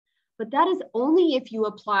 But that is only if you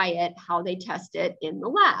apply it how they test it in the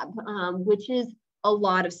lab, which is a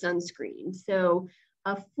lot of sunscreen. So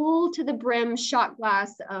a full to the brim shot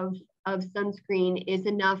glass of sunscreen is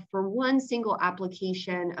enough for one single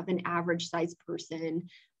application of an average size person,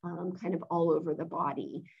 kind of all over the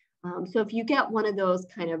body. So if you get one of those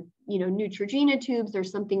kind of, Neutrogena tubes or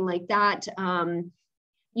something like that,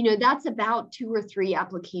 that's about 2 or 3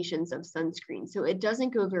 applications of sunscreen. So it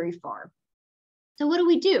doesn't go very far. So what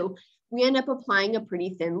do? We end up applying a pretty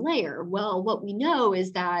thin layer. Well, what we know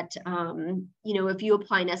is that, if you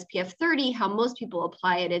apply an SPF 30, how most people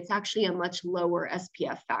apply it, it's actually a much lower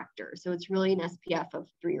SPF factor. So it's really an SPF of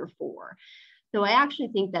 3 or 4. So I actually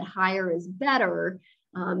think that higher is better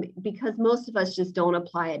because most of us just don't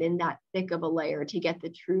apply it in that thick of a layer to get the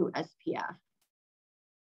true SPF.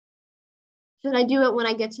 Should I do it when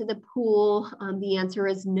I get to the pool? The answer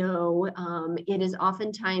is no. It is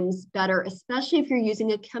oftentimes better, especially if you're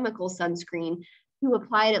using a chemical sunscreen, to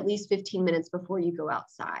apply it at least 15 minutes before you go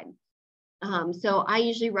outside. So I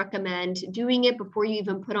usually recommend doing it before you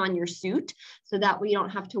even put on your suit, so that way you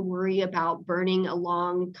don't have to worry about burning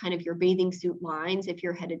along kind of your bathing suit lines if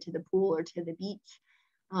you're headed to the pool or to the beach.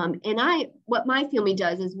 What my family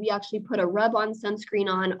does is we actually put a rub-on sunscreen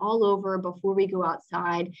on all over before we go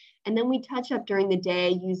outside. And then we touch up during the day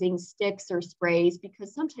using sticks or sprays,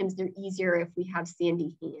 because sometimes they're easier if we have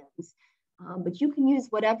sandy hands. But you can use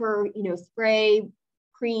whatever, spray,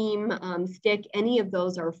 cream, stick, any of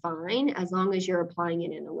those are fine as long as you're applying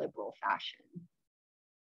it in a liberal fashion.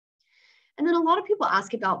 And then a lot of people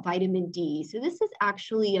ask about vitamin D. So this is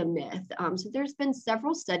actually a myth. So there's been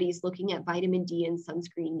several studies looking at vitamin D in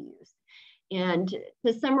sunscreen use. And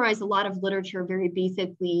to summarize a lot of literature very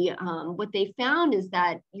basically, what they found is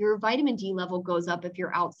that your vitamin D level goes up if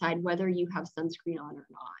you're outside, whether you have sunscreen on or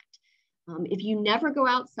not. If you never go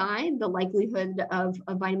outside, the likelihood of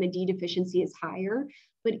a vitamin D deficiency is higher.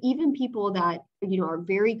 But even people that are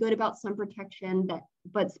very good about sun protection,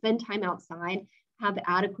 but spend time outside, have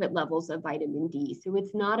adequate levels of vitamin D. So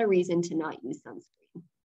it's not a reason to not use sunscreen.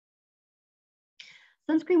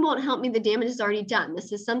 Sunscreen won't help me, the damage is already done.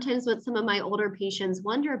 This is sometimes what some of my older patients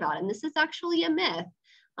wonder about, and this is actually a myth.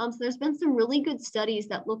 So there's been some really good studies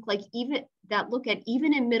that look at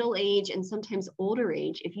even in middle age and sometimes older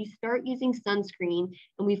age, if you start using sunscreen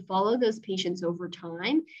and we follow those patients over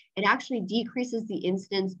time, it actually decreases the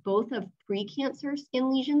incidence both of pre-cancer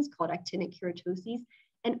skin lesions called actinic keratoses,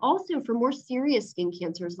 and also for more serious skin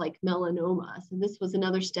cancers like melanoma. So this was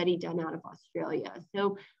another study done out of Australia.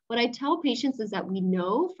 So what I tell patients is that we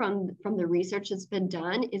know from the research that's been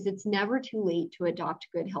done is it's never too late to adopt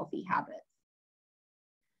good, healthy habits.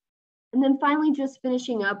 And then finally, just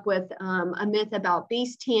finishing up with a myth about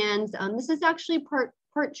base tans. This is actually part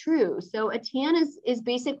true. So a tan is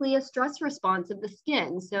basically a stress response of the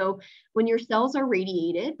skin. So when your cells are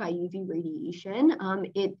radiated by UV radiation,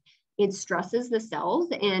 it stresses the cells,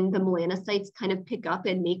 and the melanocytes kind of pick up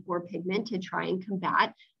and make more pigment to try and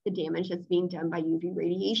combat the damage that's being done by UV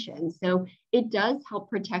radiation. So it does help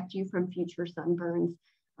protect you from future sunburns.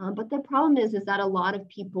 But the problem is that a lot of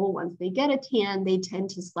people, once they get a tan, they tend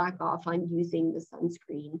to slack off on using the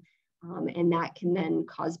sunscreen. And that can then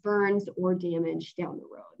cause burns or damage down the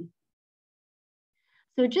road.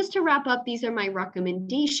 So just to wrap up, these are my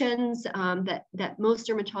recommendations that most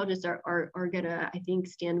dermatologists are gonna, I think,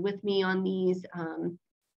 stand with me on these.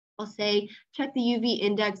 I'll say check the UV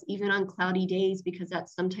index even on cloudy days, because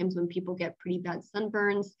that's sometimes when people get pretty bad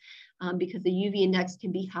sunburns, because the UV index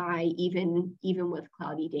can be high even with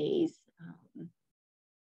cloudy days.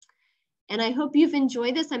 And I hope you've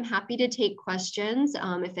enjoyed this. I'm happy to take questions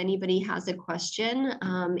if anybody has a question,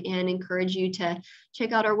 and encourage you to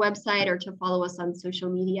check out our website or to follow us on social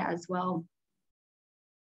media as well.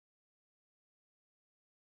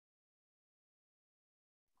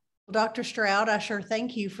 Dr. Strowd, I sure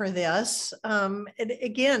thank you for this.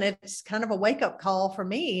 Again, it's kind of a wake-up call for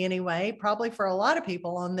me anyway, probably for a lot of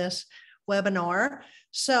people on this webinar.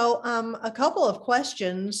 So a couple of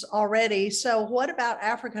questions already. So what about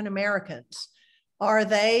African Americans? Are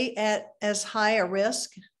they at as high a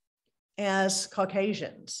risk as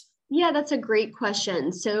Caucasians? Yeah, that's a great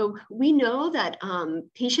question. So we know that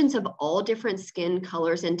patients of all different skin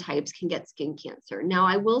colors and types can get skin cancer. Now,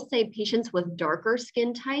 I will say patients with darker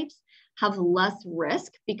skin types have less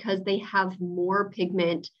risk because they have more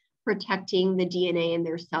pigment protecting the DNA in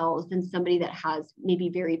their cells than somebody that has maybe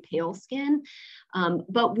very pale skin.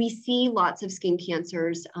 But we see lots of skin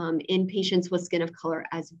cancers in patients with skin of color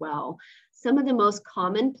as well. Some of the most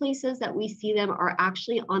common places that we see them are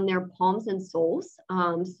actually on their palms and soles.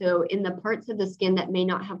 So in the parts of the skin that may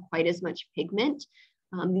not have quite as much pigment.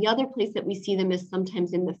 The other place that we see them is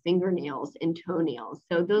sometimes in the fingernails and toenails.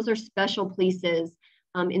 So those are special places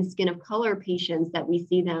in skin of color patients that we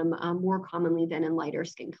see them more commonly than in lighter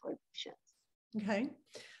skin color patients. Okay.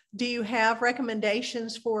 Do you have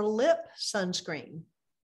recommendations for lip sunscreen?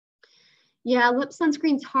 Yeah, lip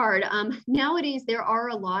sunscreen's hard. Nowadays, there are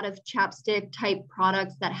a lot of chapstick type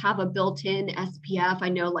products that have a built-in SPF. I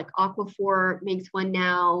know like Aquaphor makes one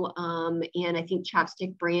now, and I think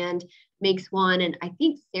Chapstick brand makes one. And I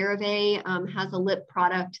think CeraVe has a lip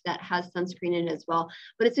product that has sunscreen in it as well.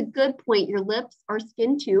 But it's a good point. Your lips are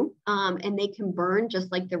skin too, and they can burn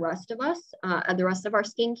just like the rest of us, the rest of our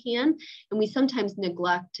skin can. And we sometimes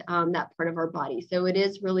neglect that part of our body. So it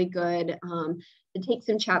is really good to take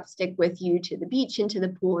some chapstick with you to the beach, into the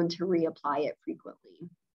pool, and to reapply it frequently.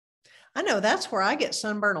 I know that's where I get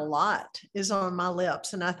sunburn a lot, is on my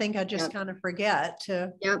lips. And I think I just kind of forget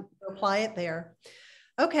to apply it there.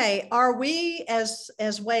 Okay. Are we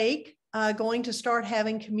as Wake going to start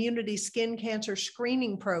having community skin cancer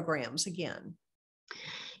screening programs again?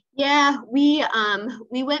 Yeah, we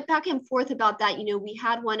went back and forth about that. You know, we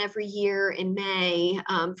had one every year in May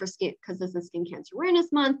for skin, because this is Skin Cancer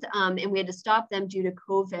Awareness Month, and we had to stop them due to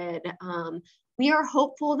COVID. We are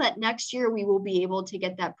hopeful that next year we will be able to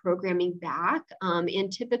get that programming back.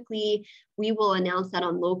 And typically we will announce that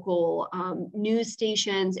on local news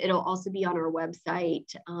stations. It'll also be on our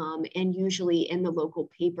website and usually in the local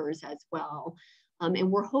papers as well.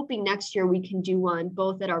 And we're hoping next year we can do one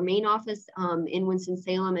both at our main office in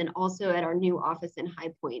Winston-Salem and also at our new office in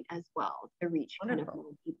High Point as well, to reach kind of more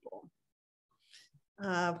people.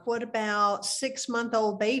 What about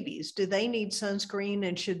 6-month-old babies? Do they need sunscreen,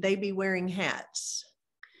 and should they be wearing hats?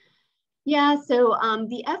 Yeah, so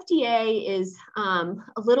the FDA is a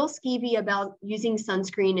little skeevy about using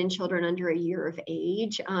sunscreen in children under a year of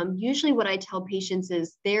age. Usually what I tell patients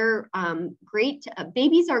is they're great,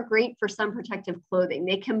 babies are great for sun protective clothing.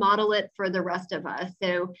 They can model it for the rest of us.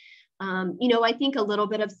 So, you know, I think a little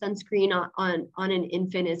bit of sunscreen on an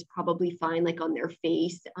infant is probably fine, like on their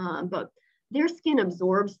face, but their skin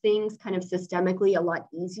absorbs things kind of systemically a lot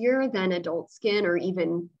easier than adult skin or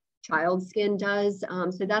even child skin does.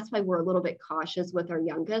 So that's why we're a little bit cautious with our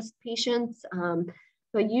youngest patients. So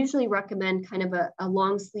I usually recommend kind of a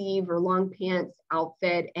long sleeve or long pants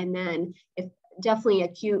outfit. And then if definitely a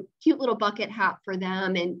cute little bucket hat for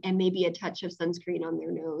them, and maybe a touch of sunscreen on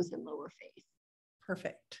their nose and lower face.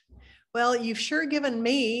 Perfect. Well, you've sure given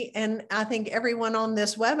me, and I think everyone on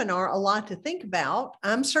this webinar, a lot to think about.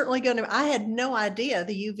 I'm certainly I had no idea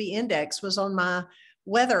the UV index was on my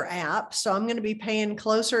weather app, so I'm going to be paying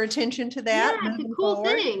closer attention to that. Yeah, it's a cool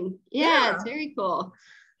thing. Yeah, it's very cool.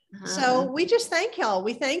 So we just thank y'all.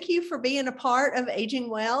 We thank you for being a part of Aging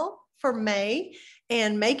Well for May,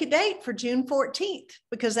 and make a date for June 14th,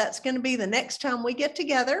 because that's going to be the next time we get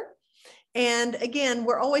together. And again,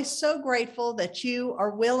 we're always so grateful that you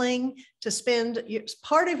are willing to spend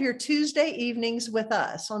part of your Tuesday evenings with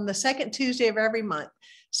us on the second Tuesday of every month.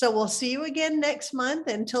 So we'll see you again next month.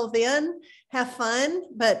 Until then, have fun,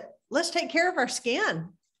 but let's take care of our skin.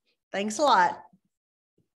 Thanks a lot.